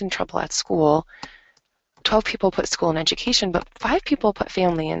kid is in trouble at school. 12 people put school and education, but 5 people put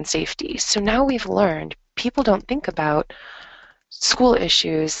family and safety. So now we've learned people don't think about school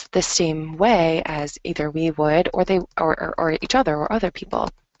issues the same way as either we would or each other or other people.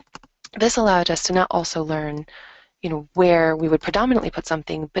 This allowed us to not also learn, where we would predominantly put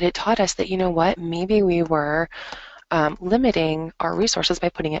something, but it taught us that, maybe we were limiting our resources by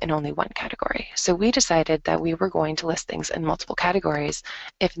putting it in only one category. So we decided that we were going to list things in multiple categories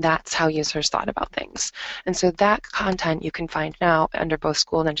if that's how users thought about things. And so that content you can find now under both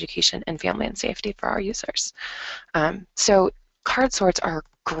school and education and family and safety for our users. So card sorts are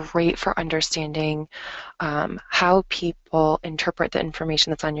great for understanding how people interpret the information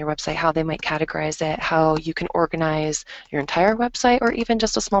that's on your website, how they might categorize it, how you can organize your entire website or even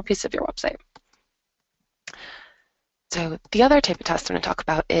just a small piece of your website. So the other type of test I'm going to talk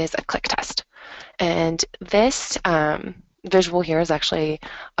about is a click test. And this visual here is actually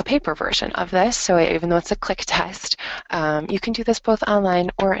a paper version of this, so even though it's a click test, you can do this both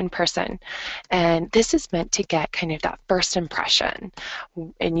online or in person. And this is meant to get kind of that first impression.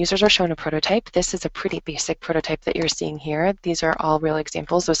 And users are shown a prototype. This is a pretty basic prototype that you're seeing here. These are all real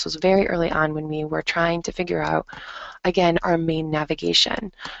examples. This was very early on when we were trying to figure out, again, our main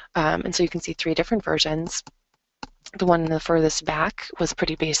navigation. And so you can see 3 different versions. The one in the furthest back was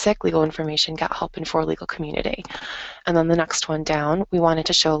pretty basic, legal information, get help, and for legal community. And then the next one down, we wanted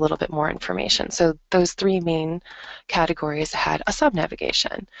to show a little bit more information. So those 3 main categories had a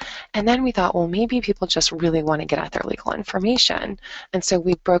sub-navigation. And then we thought, well, maybe people just really want to get at their legal information. And so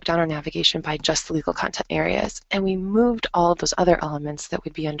we broke down our navigation by just the legal content areas. And we moved all of those other elements that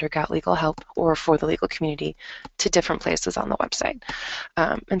would be under Get Legal Help or for the legal community to different places on the website.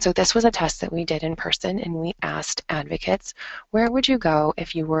 And so this was a test that we did in person, and we asked advocates, where would you go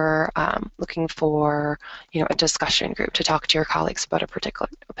if you were looking for, a discussion group to talk to your colleagues about a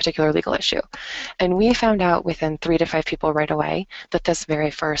particular legal issue? And we found out within 3 to 5 people right away that this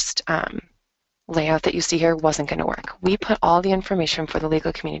very first layout that you see here wasn't going to work. We put all the information for the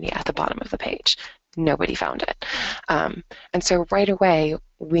legal community at the bottom of the page. Nobody found it. And so right away,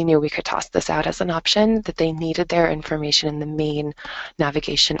 we knew we could toss this out as an option, that they needed their information in the main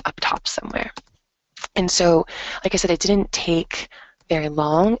navigation up top somewhere. And so, like I said, it didn't take very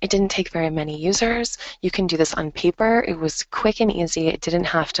long. It didn't take very many users. You can do this on paper. It was quick and easy. It didn't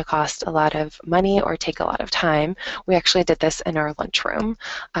have to cost a lot of money or take a lot of time. We actually did this in our lunchroom.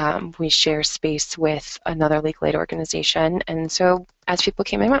 We share space with another legal aid organization. And so as people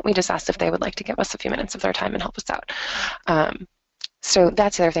came and went, we just asked if they would like to give us a few minutes of their time and help us out. So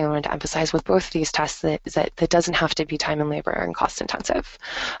that's the other thing I wanted to emphasize with both of these tests, that doesn't have to be time and labor and cost intensive.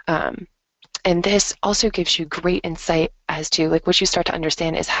 And this also gives you great insight as to, like, what you start to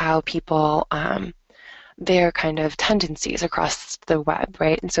understand is how people, their kind of tendencies across the web,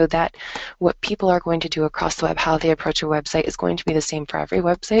 right? And so that what people are going to do across the web, how they approach a website, is going to be the same for every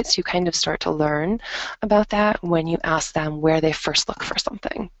website. So you kind of start to learn about that when you ask them where they first look for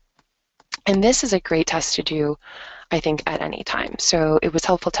something. And this is a great test to do, I think, at any time. So it was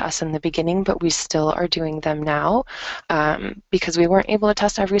helpful to us in the beginning, but we still are doing them now because we weren't able to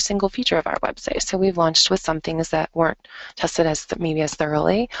test every single feature of our website. So we've launched with some things that weren't tested as maybe as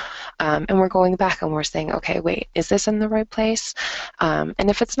thoroughly. And we're going back and we're saying, okay, wait, is this in the right place? And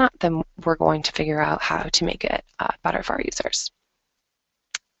if it's not, then we're going to figure out how to make it better for our users.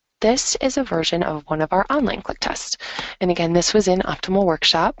 This is a version of one of our online click tests. And again, this was in Optimal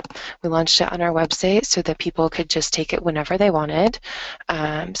Workshop. We launched it on our website so that people could just take it whenever they wanted.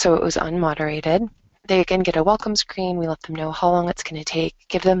 So it was unmoderated. They again get a welcome screen. We let them know how long it's going to take,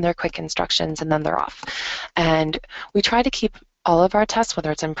 give them their quick instructions, and then they're off. And we try to keep all of our tests,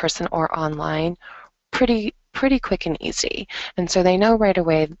 whether it's in person or online, pretty quick and easy. And so they know right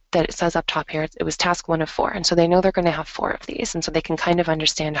away that it says up top here, it was task 1 of 4. And so they know they're going to have 4 of these. And so they can kind of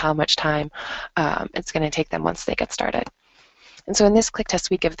understand how much time it's going to take them once they get started. And so in this click test,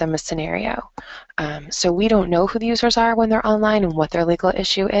 we give them a scenario. So we don't know who the users are when they're online and what their legal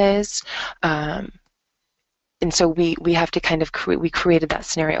issue is. And so we have to kind of we created that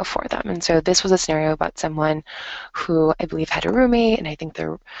scenario for them. And so this was a scenario about someone who I believe had a roommate, and I think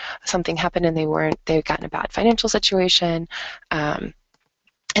something happened and they got in a bad financial situation.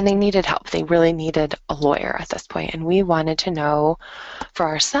 And they needed help. They really needed a lawyer at this point. And we wanted to know for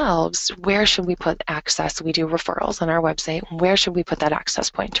ourselves, where should we put access? We do referrals on our website. Where should we put that access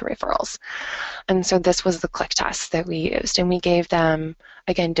point to referrals? And so this was the click test that we used. And we gave them,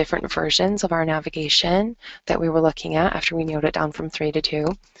 again, different versions of our navigation that we were looking at after we narrowed it down from 3 to 2.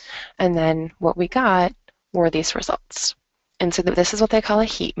 And then what we got were these results. And so this is what they call a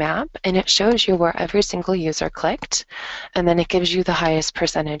heat map, and it shows you where every single user clicked, and then it gives you the highest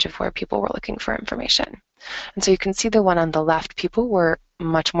percentage of where people were looking for information. And so you can see the one on the left, people were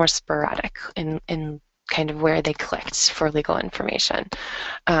much more sporadic in kind of where they clicked for legal information.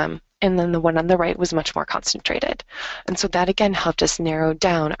 And then the one on the right was much more concentrated. And so that, again, helped us narrow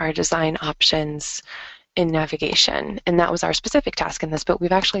down our design options in navigation. And that was our specific task in this, but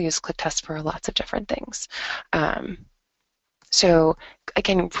we've actually used click tests for lots of different things. So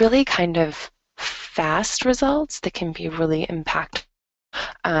again, really kind of fast results that can be really impactful.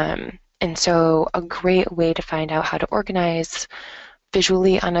 And so a great way to find out how to organize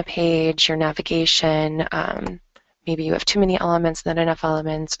visually on a page, your navigation, maybe you have too many elements, not enough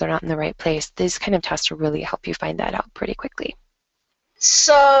elements, they're not in the right place. These kind of tests will really help you find that out pretty quickly.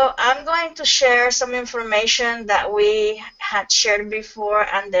 So I'm going to share some information that we had shared before,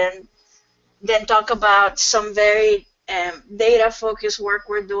 and then talk about some very data-focused work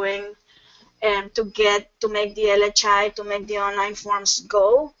we're doing to make the LHI, to make the online forms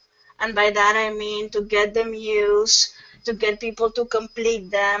go. And by that I mean to get them used, to get people to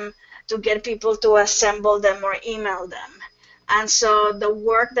complete them, to get people to assemble them or email them. And so the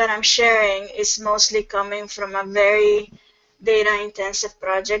work that I'm sharing is mostly coming from a very data-intensive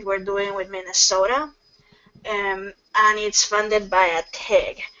project we're doing with Minnesota, and it's funded by a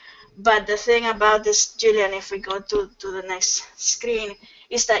TIG. But the thing about this, Julian, if we go to the next screen,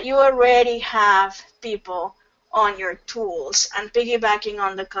 is that you already have people on your tools. And piggybacking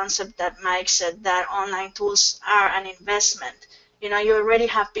on the concept that Mike said, that online tools are an investment. You know, you already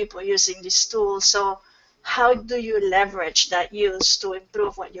have people using these tools. So how do you leverage that use to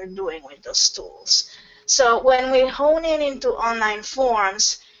improve what you're doing with those tools? So when we hone in into online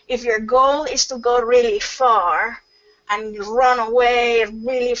forms, if your goal is to go really far and run away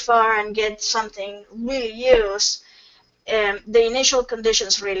really far and get something really used, the initial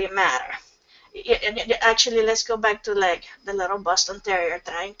conditions really matter. Actually, let's go back to like the little Boston Terrier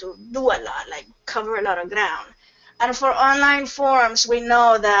trying to do a lot, like cover a lot of ground. And for online forms, we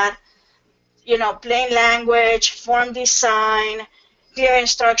know that, you know, plain language, form design, clear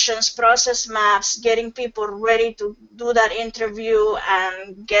instructions, process maps, getting people ready to do that interview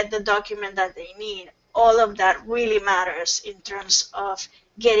and get the document that they need, all of that really matters in terms of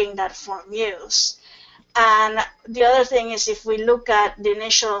getting that form used. And the other thing is, if we look at the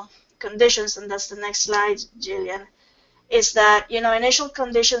initial conditions, and that's the next slide, Jillian, is that, you know, initial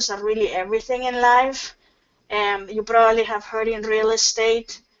conditions are really everything in life. You probably have heard in real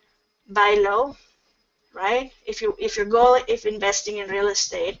estate, buy low, right? If your goal is investing in real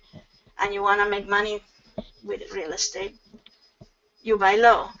estate and you want to make money with real estate, you buy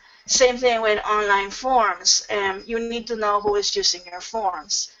low. Same thing with online forms. You need to know who is using your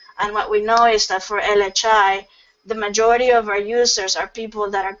forms. And what we know is that for LHI, the majority of our users are people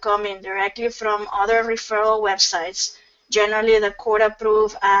that are coming directly from other referral websites, generally the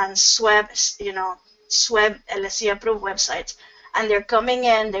court-approved and SWEB, you know, SWEB LSE-approved websites. And they're coming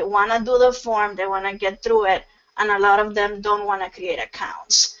in, they want to do the form, they want to get through it, and a lot of them don't want to create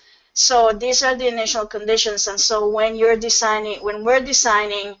accounts. So these are the initial conditions. And so when we're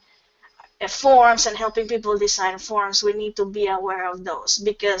designing forms and helping people design forms, we need to be aware of those,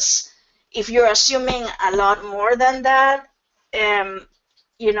 because if you're assuming a lot more than that,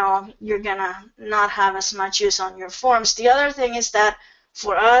 you know, you're gonna not have as much use on your forms. The other thing is that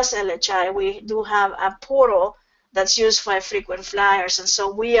for us, LHI, we do have a portal that's used by frequent flyers, and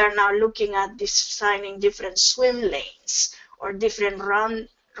so we are now looking at designing different swim lanes or different run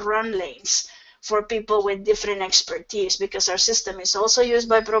lanes for people with different expertise, because our system is also used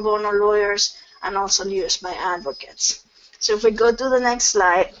by pro bono lawyers and also used by advocates. So if we go to the next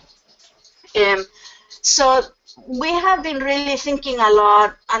slide, so we have been really thinking a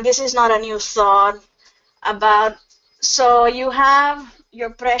lot, and this is not a new thought, about, so you have your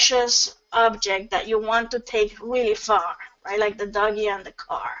precious object that you want to take really far, right? Like the doggy and the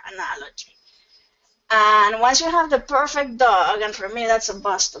car analogy. And once you have the perfect dog, and for me that's a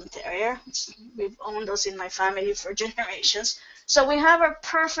Boston Terrier, we've owned those in my family for generations. So we have our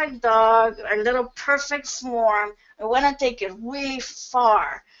perfect dog, our little perfect form. We want to take it really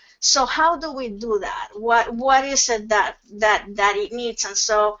far. So how do we do that? What is it that it needs? And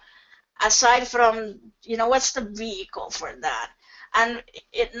so aside from, you know, what's the vehicle for that? And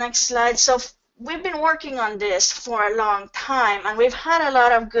next slide. So we've been working on this for a long time, and we've had a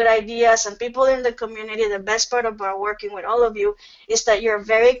lot of good ideas, and people in the community. The best part about working with all of you is that you're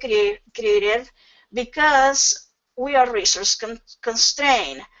very creative, because we are resource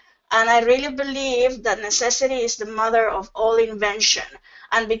constrained. And I really believe that necessity is the mother of all invention.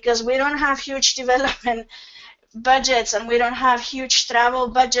 And because we don't have huge development budgets, and we don't have huge travel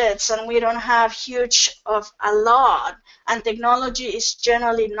budgets, and we don't have huge of a lot, and technology is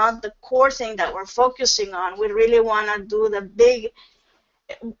generally not the core thing that we're focusing on, we really want to do the big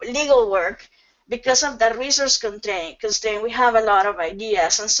legal work. Because of that resource constraint, we have a lot of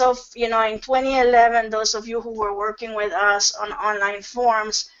ideas. And so, you know, in 2011, those of you who were working with us on online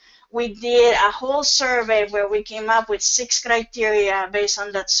forms, we did a whole survey where we came up with 6 criteria based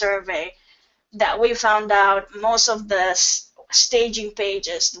on that survey, that we found out most of the staging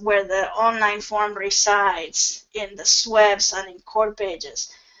pages where the online form resides, in the SWEBs and in court pages.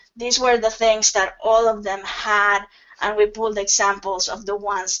 These were the things that all of them had, and we pulled examples of the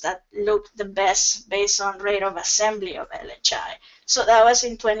ones that looked the best based on rate of assembly of LHI. So that was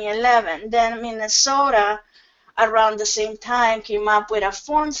in 2011. Then Minnesota, around the same time, came up with a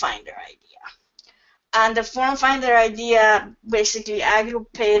form finder idea. And the form finder idea basically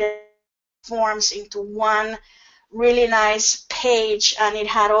aggregated forms into one really nice page, and it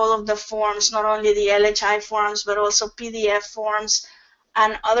had all of the forms, not only the LHI forms, but also PDF forms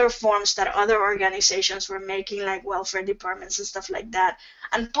and other forms that other organizations were making, like welfare departments and stuff like that,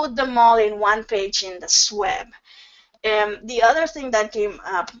 and put them all in one page in the SWEB. The other thing that came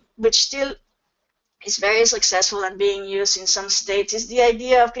up, which still is very successful and being used in some states, is the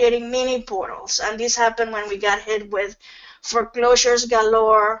idea of creating mini portals. And this happened when we got hit with foreclosures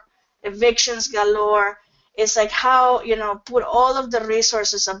galore, evictions galore. It's like how, put all of the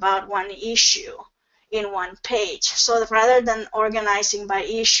resources about one issue in one page. So rather than organizing by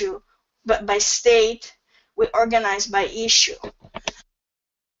issue, but by state, we organize by issue.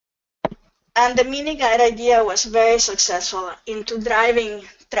 And the mini guide idea was very successful into driving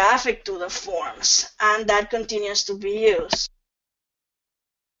traffic to the forms, and that continues to be used.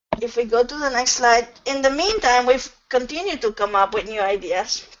 If we go to the next slide, in the meantime, we've continued to come up with new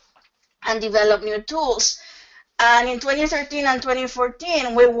ideas and develop new tools. And in 2013 and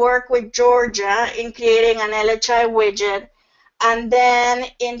 2014, we worked with Georgia in creating an LHI widget. And then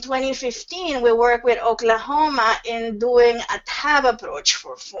in 2015, we worked with Oklahoma in doing a tab approach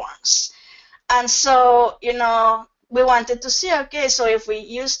for forms. And so, we wanted to see, okay, so if we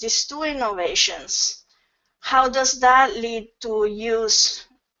use these two innovations, how does that lead to use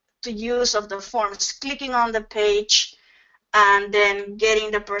of the forms, clicking on the page and then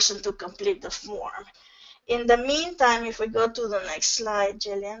getting the person to complete the form. In the meantime, if we go to the next slide,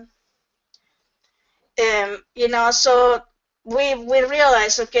 Jillian, so we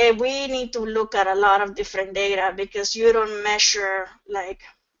realized, okay, we need to look at a lot of different data because you don't measure like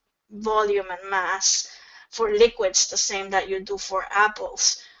volume and mass for liquids the same that you do for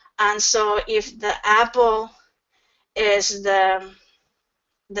apples. And so if the apple is the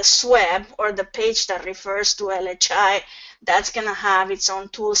SWEB, or the page that refers to LHI, that's going to have its own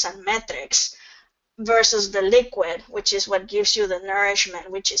tools and metrics, versus the liquid, which is what gives you the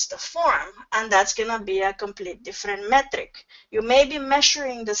nourishment, which is the form, and that's going to be a complete different metric. You may be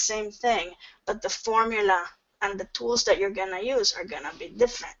measuring the same thing, but the formula and the tools that you're going to use are going to be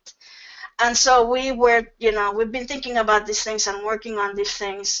different. And so we've been thinking about these things and working on these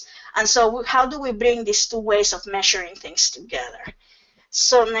things. And so how do we bring these two ways of measuring things together?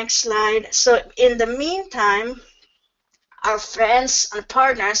 So next slide. So in the meantime, our friends and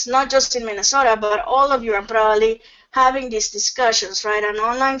partners, not just in Minnesota, but all of you are probably having these discussions, right? An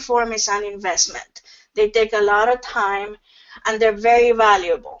online form is an investment. They take a lot of time, and they're very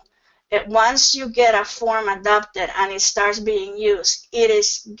valuable. Once you get a form adopted and it starts being used, it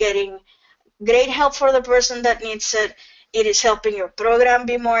is getting great help for the person that needs it. It is helping your program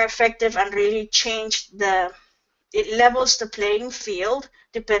be more effective and really change it levels the playing field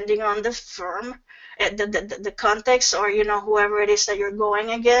depending on the firm, the context, or whoever it is that you're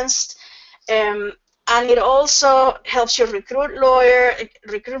going against. And it also helps you recruit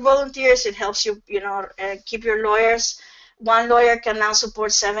volunteers. It helps you, keep your lawyers. One lawyer can now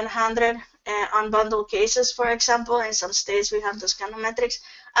support 700 unbundled cases, for example. In some states, we have those kind of metrics.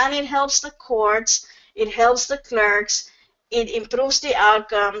 And it helps the courts. It helps the clerks. It improves the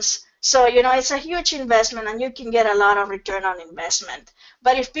outcomes. So, it's a huge investment, and you can get a lot of return on investment.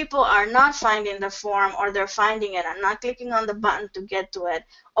 But if people are not finding the form, or they're finding it and not clicking on the button to get to it,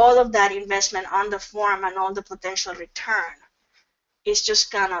 all of that investment on the form and all the potential return is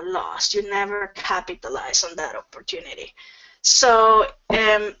just kind of lost. You never capitalize on that opportunity. So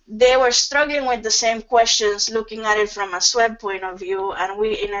they were struggling with the same questions, looking at it from a SWEB point of view, and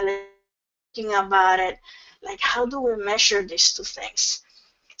we, thinking about it, like, how do we measure these two things?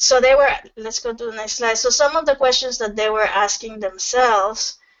 So let's go to the next slide. So some of the questions that they were asking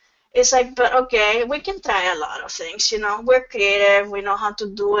themselves is like, but okay, we can try a lot of things, we're creative, we know how to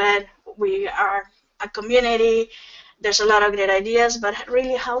do it, we are a community, there's a lot of great ideas, but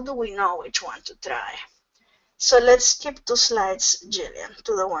really, how do we know which one to try? So let's skip 2 slides, Jillian,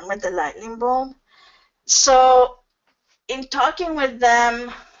 to the one with the lightning bolt. So in talking with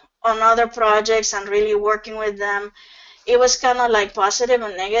them on other projects and really working with them, it was kind of like positive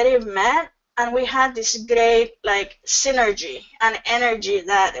and negative met, and we had this great like synergy and energy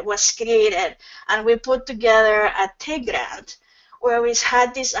that was created, and we put together a TIG grant where we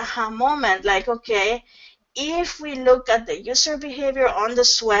had this aha moment, like, okay, if we look at the user behavior on the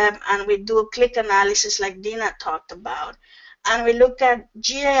SWEB and we do click analysis like Dina talked about, and we look at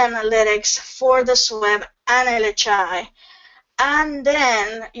GA analytics for the SWEB and LHI, and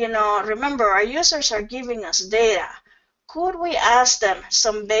then, remember, our users are giving us data. Could we ask them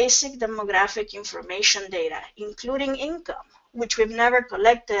some basic demographic information data, including income, which we've never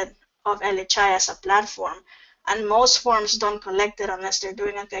collected of LHI as a platform, and most forms don't collect it unless they're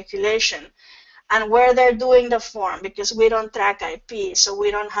doing a calculation. and where they're doing the form, because we don't track IP, so we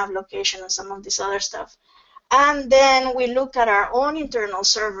don't have location and some of this other stuff. And then we look at our own internal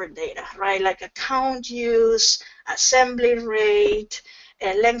server data, right? Like account use, assembly rate,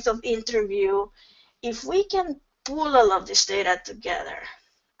 length of interview. If we can pull all of this data together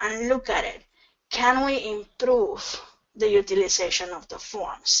and look at it, can we improve the utilization of the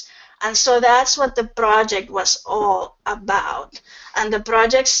forms? And so that's what the project was all about. And the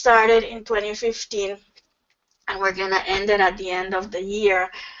project started in 2015, and we're going to end it at the end of the year,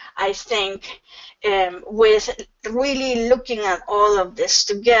 I think, with really looking at all of this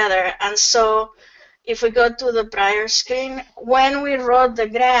together. And so if we go to the prior screen, when we wrote the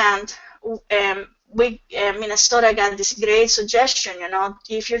grant, Minnesota got this great suggestion, you know,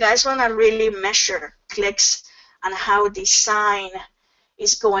 if you guys want to really measure clicks and how design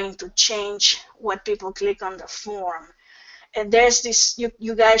is going to change what people click on the form, and there's this,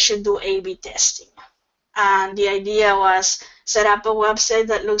 you guys should do A/B testing. And the idea was set up a website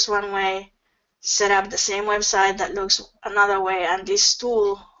that looks one way, set up the same website that looks another way, and this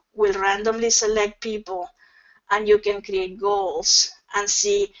tool will randomly select people, and you can create goals and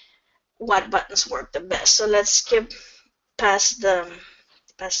see what buttons work the best. So let's skip past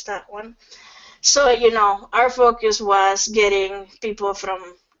that one. So, you know, our focus was getting people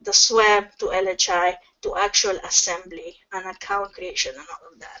from the SWEB to LHI to actual assembly and account creation and all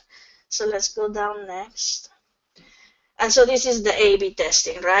of that. So let's go down next. And so this is the A/B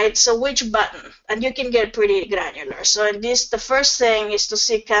testing, right? So which button? And you can get pretty granular. So in this, the first thing is to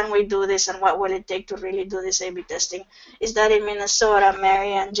see, can we do this and what will it take to really do this A/B testing? Is that in Minnesota,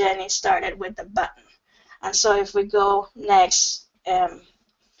 Mary and Jenny started with the button. And so if we go next,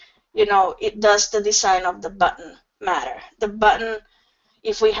 you know, does the design of the button matter? The button,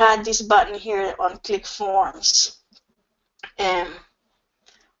 if we had this button here on click forms,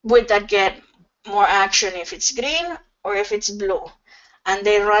 would that get more action if it's green or if it's blue? And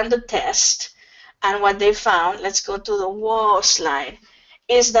they run the test, and what they found, let's go to the wall slide,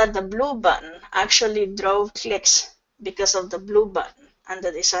 is that the blue button actually drove clicks because of the blue button and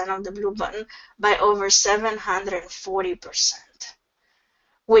the design of the blue button by over 740%,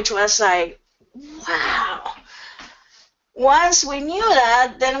 which was like, wow. Once we knew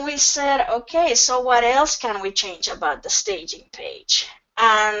that, then we said, okay, so what else can we change about the staging page?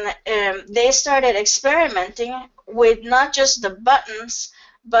 And they started experimenting with not just the buttons,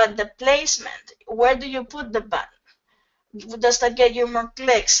 but the placement. Where do you put the button? Does that get you more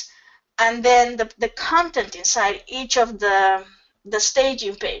clicks? And then the content inside each of the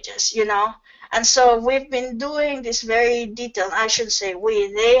staging pages, you know? And so we've been doing this very detailed, I should say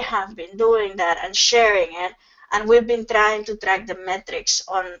they have been doing that and sharing it. And we've been trying to track the metrics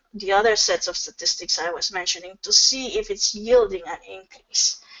on the other sets of statistics I was mentioning to see if it's yielding an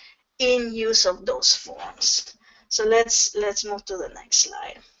increase in use of those forms. So let's move to the next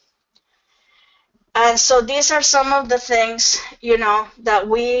slide. And so these are some of the things, you know, that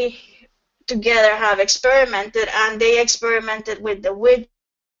we together have experimented, and they experimented with the widget.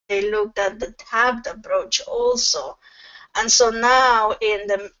 They looked at the tabbed approach also. And so now in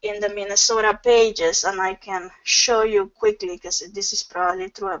the Minnesota pages, and I can show you quickly because this is probably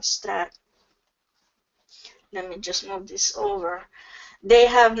too abstract. Let me just move this over. They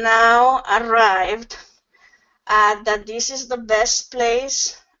have now arrived at that this is the best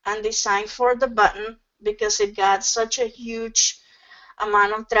place and design for the button because it got such a huge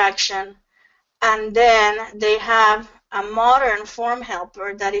amount of traction. And then they have a modern form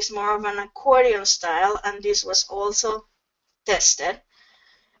helper that is more of an accordion style, and this was also tested.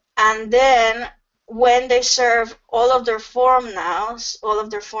 And then when they serve all of their form nows,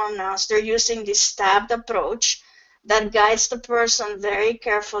 they're using this tabbed approach that guides the person very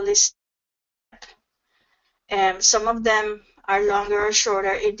carefully. Some of them are longer or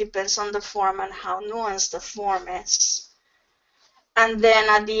shorter. It depends on the form and how nuanced the form is. And then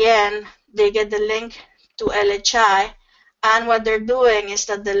at the end, they get the link to LHI. And what they're doing is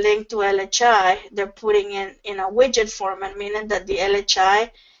that the link to LHI, they're putting in a widget format, meaning that the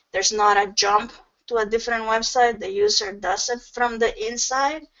LHI, there's not a jump to a different website. The user does it from the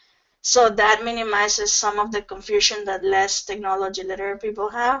inside. So that minimizes some of the confusion that less technology literate people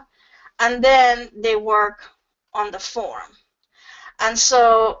have. And then they work on the form. And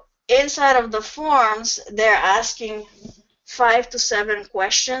so inside of the forms, they're asking 5 to 7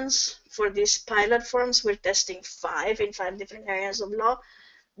 questions. For these pilot forms, we're testing 5 in 5 different areas of law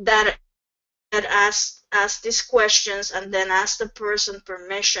that ask these questions and then ask the person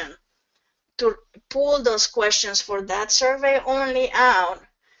permission to pull those questions for that survey only out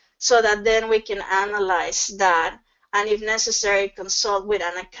so that then we can analyze that and if necessary, consult with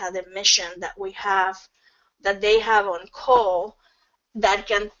an academician that they have on call that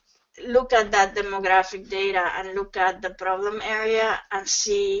can look at that demographic data and look at the problem area and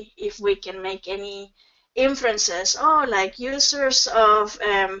see if we can make any inferences. Oh, like users of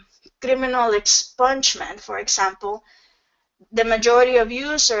criminal expungement, for example, the majority of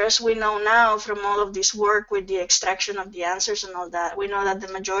users, we know now from all of this work with the extraction of the answers and all that, we know that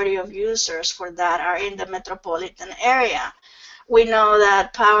the majority of users for that are in the metropolitan area. We know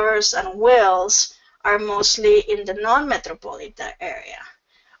that powers and wills are mostly in the non-metropolitan area.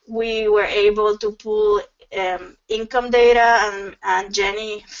 We were able to pull income data, and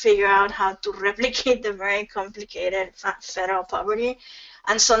Jenny figured out how to replicate the very complicated federal poverty.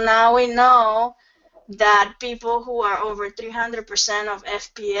 And so now we know that people who are over 300% of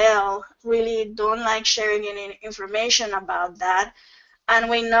FPL really don't like sharing any information about that. And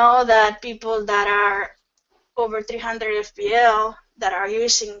we know that people that are over 300 FPL that are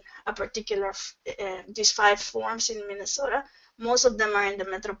using a particular, these 5 forms in Minnesota, most of them are in the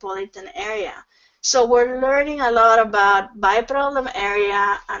metropolitan area. So we're learning a lot about by problem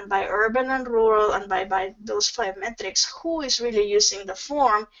area and by urban and rural and by those 5 metrics, who is really using the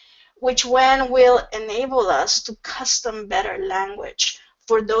form, which one will enable us to custom better language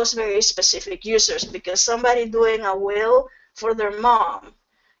for those very specific users. Because somebody doing a will for their mom,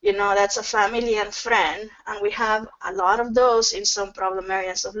 you know, that's a family and friend, and we have a lot of those in some problem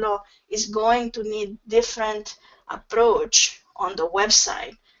areas of law, is going to need different approach on the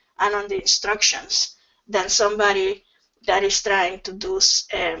website and on the instructions than somebody that is trying to do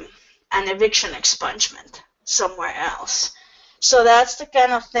an eviction expungement somewhere else. So that's the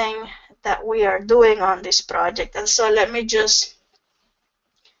kind of thing that we are doing on this project. And so let me just,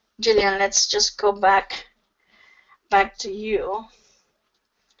 Jillian, let's just go back to you.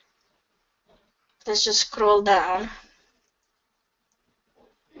 Let's just scroll down.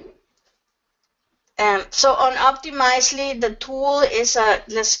 So on Optimizely, the tool is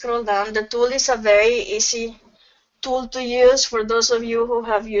let's scroll down. The tool is a very easy tool to use. For those of you who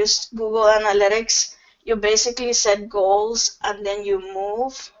have used Google Analytics, you basically set goals and then you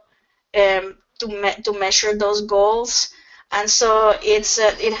move to measure those goals. And so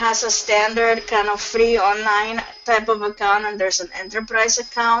it has a standard kind of free online type of account, and there's an enterprise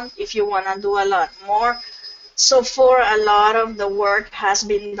account if you want to do a lot more. So for a lot of the work has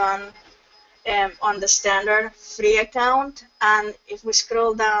been done on the standard free account. And if we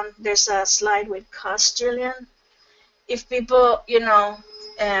scroll down, there's a slide with cost, Julian. If people, you know,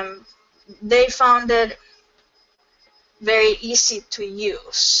 they found it very easy to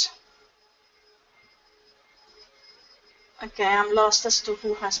use. Okay, I'm lost as to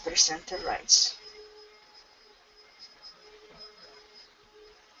who has presented rights.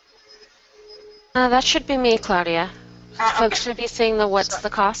 That should be me, Claudia. Folks Okay. should be seeing the what's the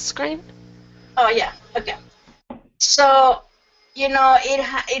cost screen. Oh, yeah, okay. So, you know,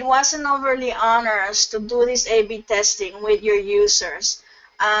 it wasn't overly onerous to do this A/B testing with your users.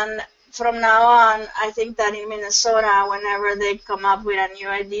 And from now on, I think that in Minnesota, whenever they come up with a new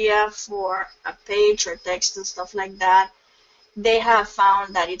idea for a page or text and stuff like that, they have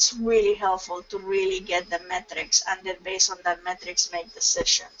found that it's really helpful to really get the metrics, and then based on that metrics, make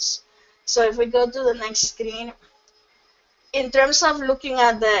decisions. So if we go to the next screen, in terms of looking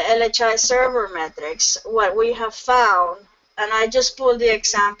at the LHI server metrics, what we have found, and I just pulled the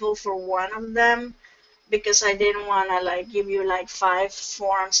example for one of them because I didn't want to like give you like 5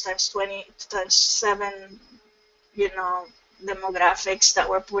 forms times 20 times 7, you know, demographics that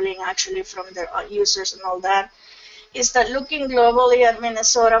we're pulling actually from their users and all that, is that looking globally at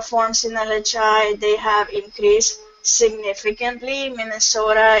Minnesota forms in LHI, they have increased significantly.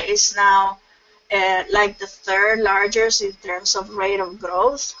 Minnesota is now like the 3rd largest in terms of rate of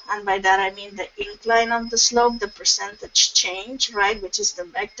growth, and by that I mean the incline of the slope, the percentage change, right, which is the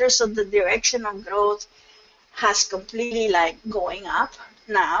vector. So the direction of growth has completely like going up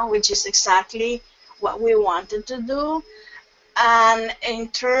now, which is exactly what we wanted to do. And in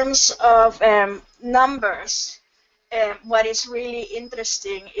terms of numbers, what is really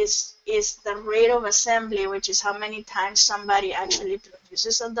interesting is the rate of assembly, which is how many times somebody actually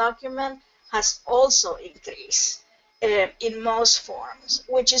produces a document, has also increased in most forms,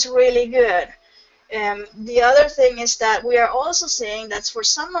 which is really good. The other thing is that we are also seeing that for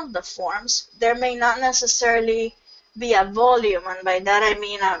some of the forms, there may not necessarily be a volume, and by that I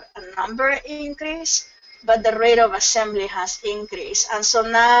mean a number increase, but the rate of assembly has increased. And so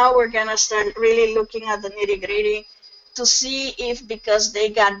now we're going to start really looking at the nitty-gritty to see if, because they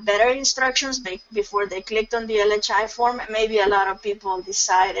got better instructions before they clicked on the LHI form, maybe a lot of people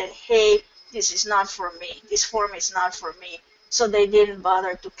decided, hey, this is not for me. This form is not for me. So they didn't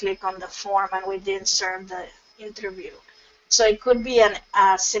bother to click on the form, and we didn't serve the interview. So it could be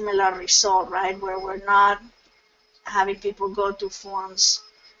a similar result, right, where we're not having people go to forms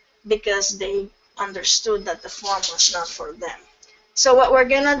because they understood that the form was not for them. So what we're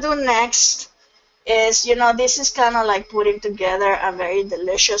going to do next is, this is kind of like putting together a very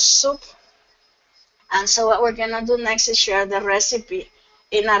delicious soup. And so what we're going to do next is share the recipe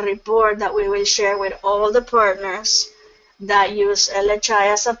in a report that we will share with all the partners that use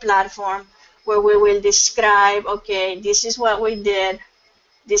LHI as a platform, where we will describe, okay, this is what we did,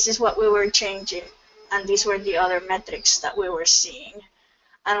 this is what we were changing, and these were the other metrics that we were seeing.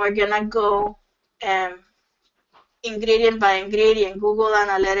 And we're going to go ingredient by ingredient, Google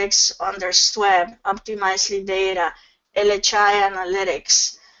Analytics under SWEB, Optimizely data, LHI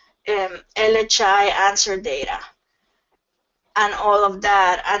Analytics, LHI answer data, and all of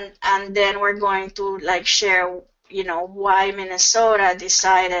that. And then we're going to like share, why Minnesota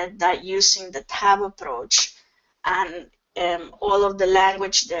decided that using the tab approach and all of the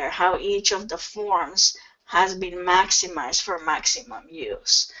language there, how each of the forms has been maximized for maximum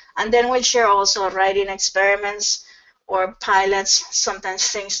use. And then we'll share also writing experiments or pilots. Sometimes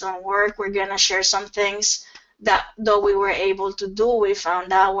things don't work. We're going to share some things that, though we were able to do, we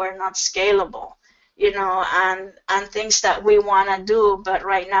found out were not scalable, and things that we want to do, but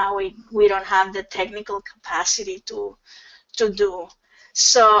right now we don't have the technical capacity to do.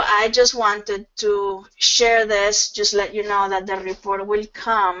 So I just wanted to share this, just let you know that the report will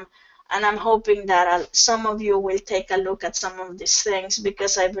come, and I'm hoping that some of you will take a look at some of these things,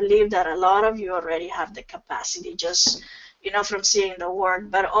 because I believe that a lot of you already have the capacity just, from seeing the work,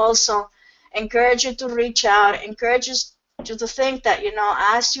 but also encourage you to reach out, encourage you to think that,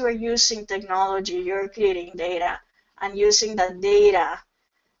 as you are using technology, you're creating data, and using that data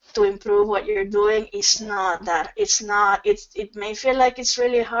to improve what you're doing is not that. It may feel like it's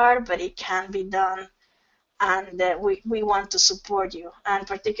really hard, but it can be done. And we want to support you. And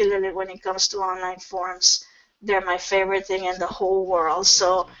particularly when it comes to online forums, they're my favorite thing in the whole world.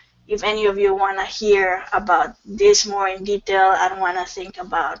 So if any of you want to hear about this more in detail and want to think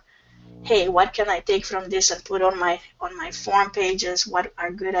about, hey, what can I take from this and put on my forum pages? What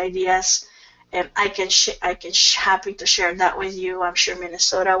are good ideas? And I can happy to share that with you. I'm sure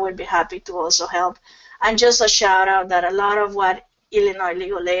Minnesota would be happy to also help. And just a shout out that a lot of what Illinois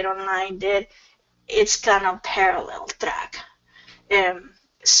Legal Aid Online did, it's kind of parallel track.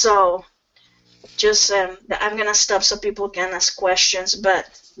 So just I'm gonna stop so people can ask questions, but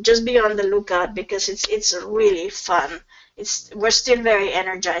just be on the lookout, because it's really fun. We're still very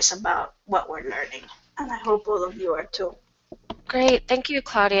energized about what we're learning, and I hope all of you are too. Great, thank you,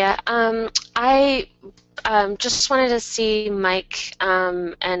 Claudia. I just wanted to see Mike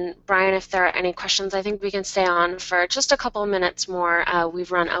and Brian if there are any questions. I think we can stay on for just a couple minutes more.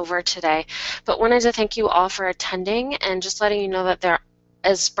 We've run over today, but wanted to thank you all for attending, and just letting you know that there,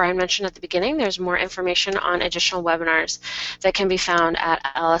 as Brian mentioned at the beginning, there's more information on additional webinars that can be found at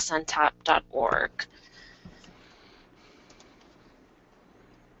lsntap.org.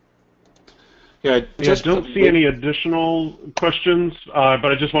 Yeah, I just don't see any additional questions, but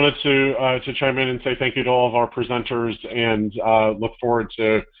I just wanted to chime in and say thank you to all of our presenters, and look forward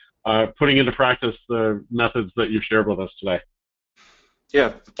to putting into practice the methods that you've shared with us today.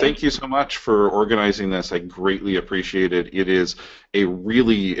 Yeah, thank you so much for organizing this. I greatly appreciate it. It is a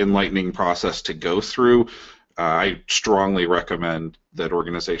really enlightening process to go through. I strongly recommend that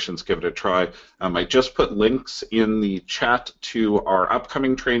organizations give it a try. I just put links in the chat to our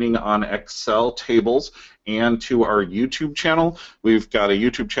upcoming training on Excel tables and to our YouTube channel. We've got a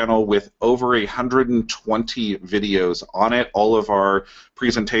YouTube channel with over 120 videos on it, all of our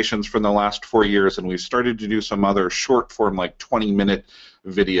presentations from the last 4 years, and we've started to do some other short form, like 20-minute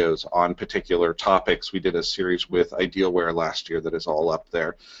videos on particular topics. We did a series with Idealware last year that is all up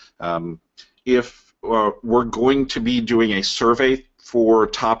there. We're going to be doing a survey for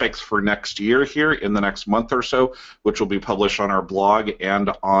topics for next year here in the next month or so, which will be published on our blog and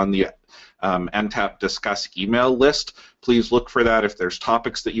on the NTAP Discuss email list. Please look for that. If there's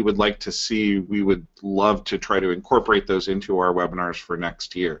topics that you would like to see, we would love to try to incorporate those into our webinars for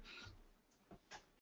next year.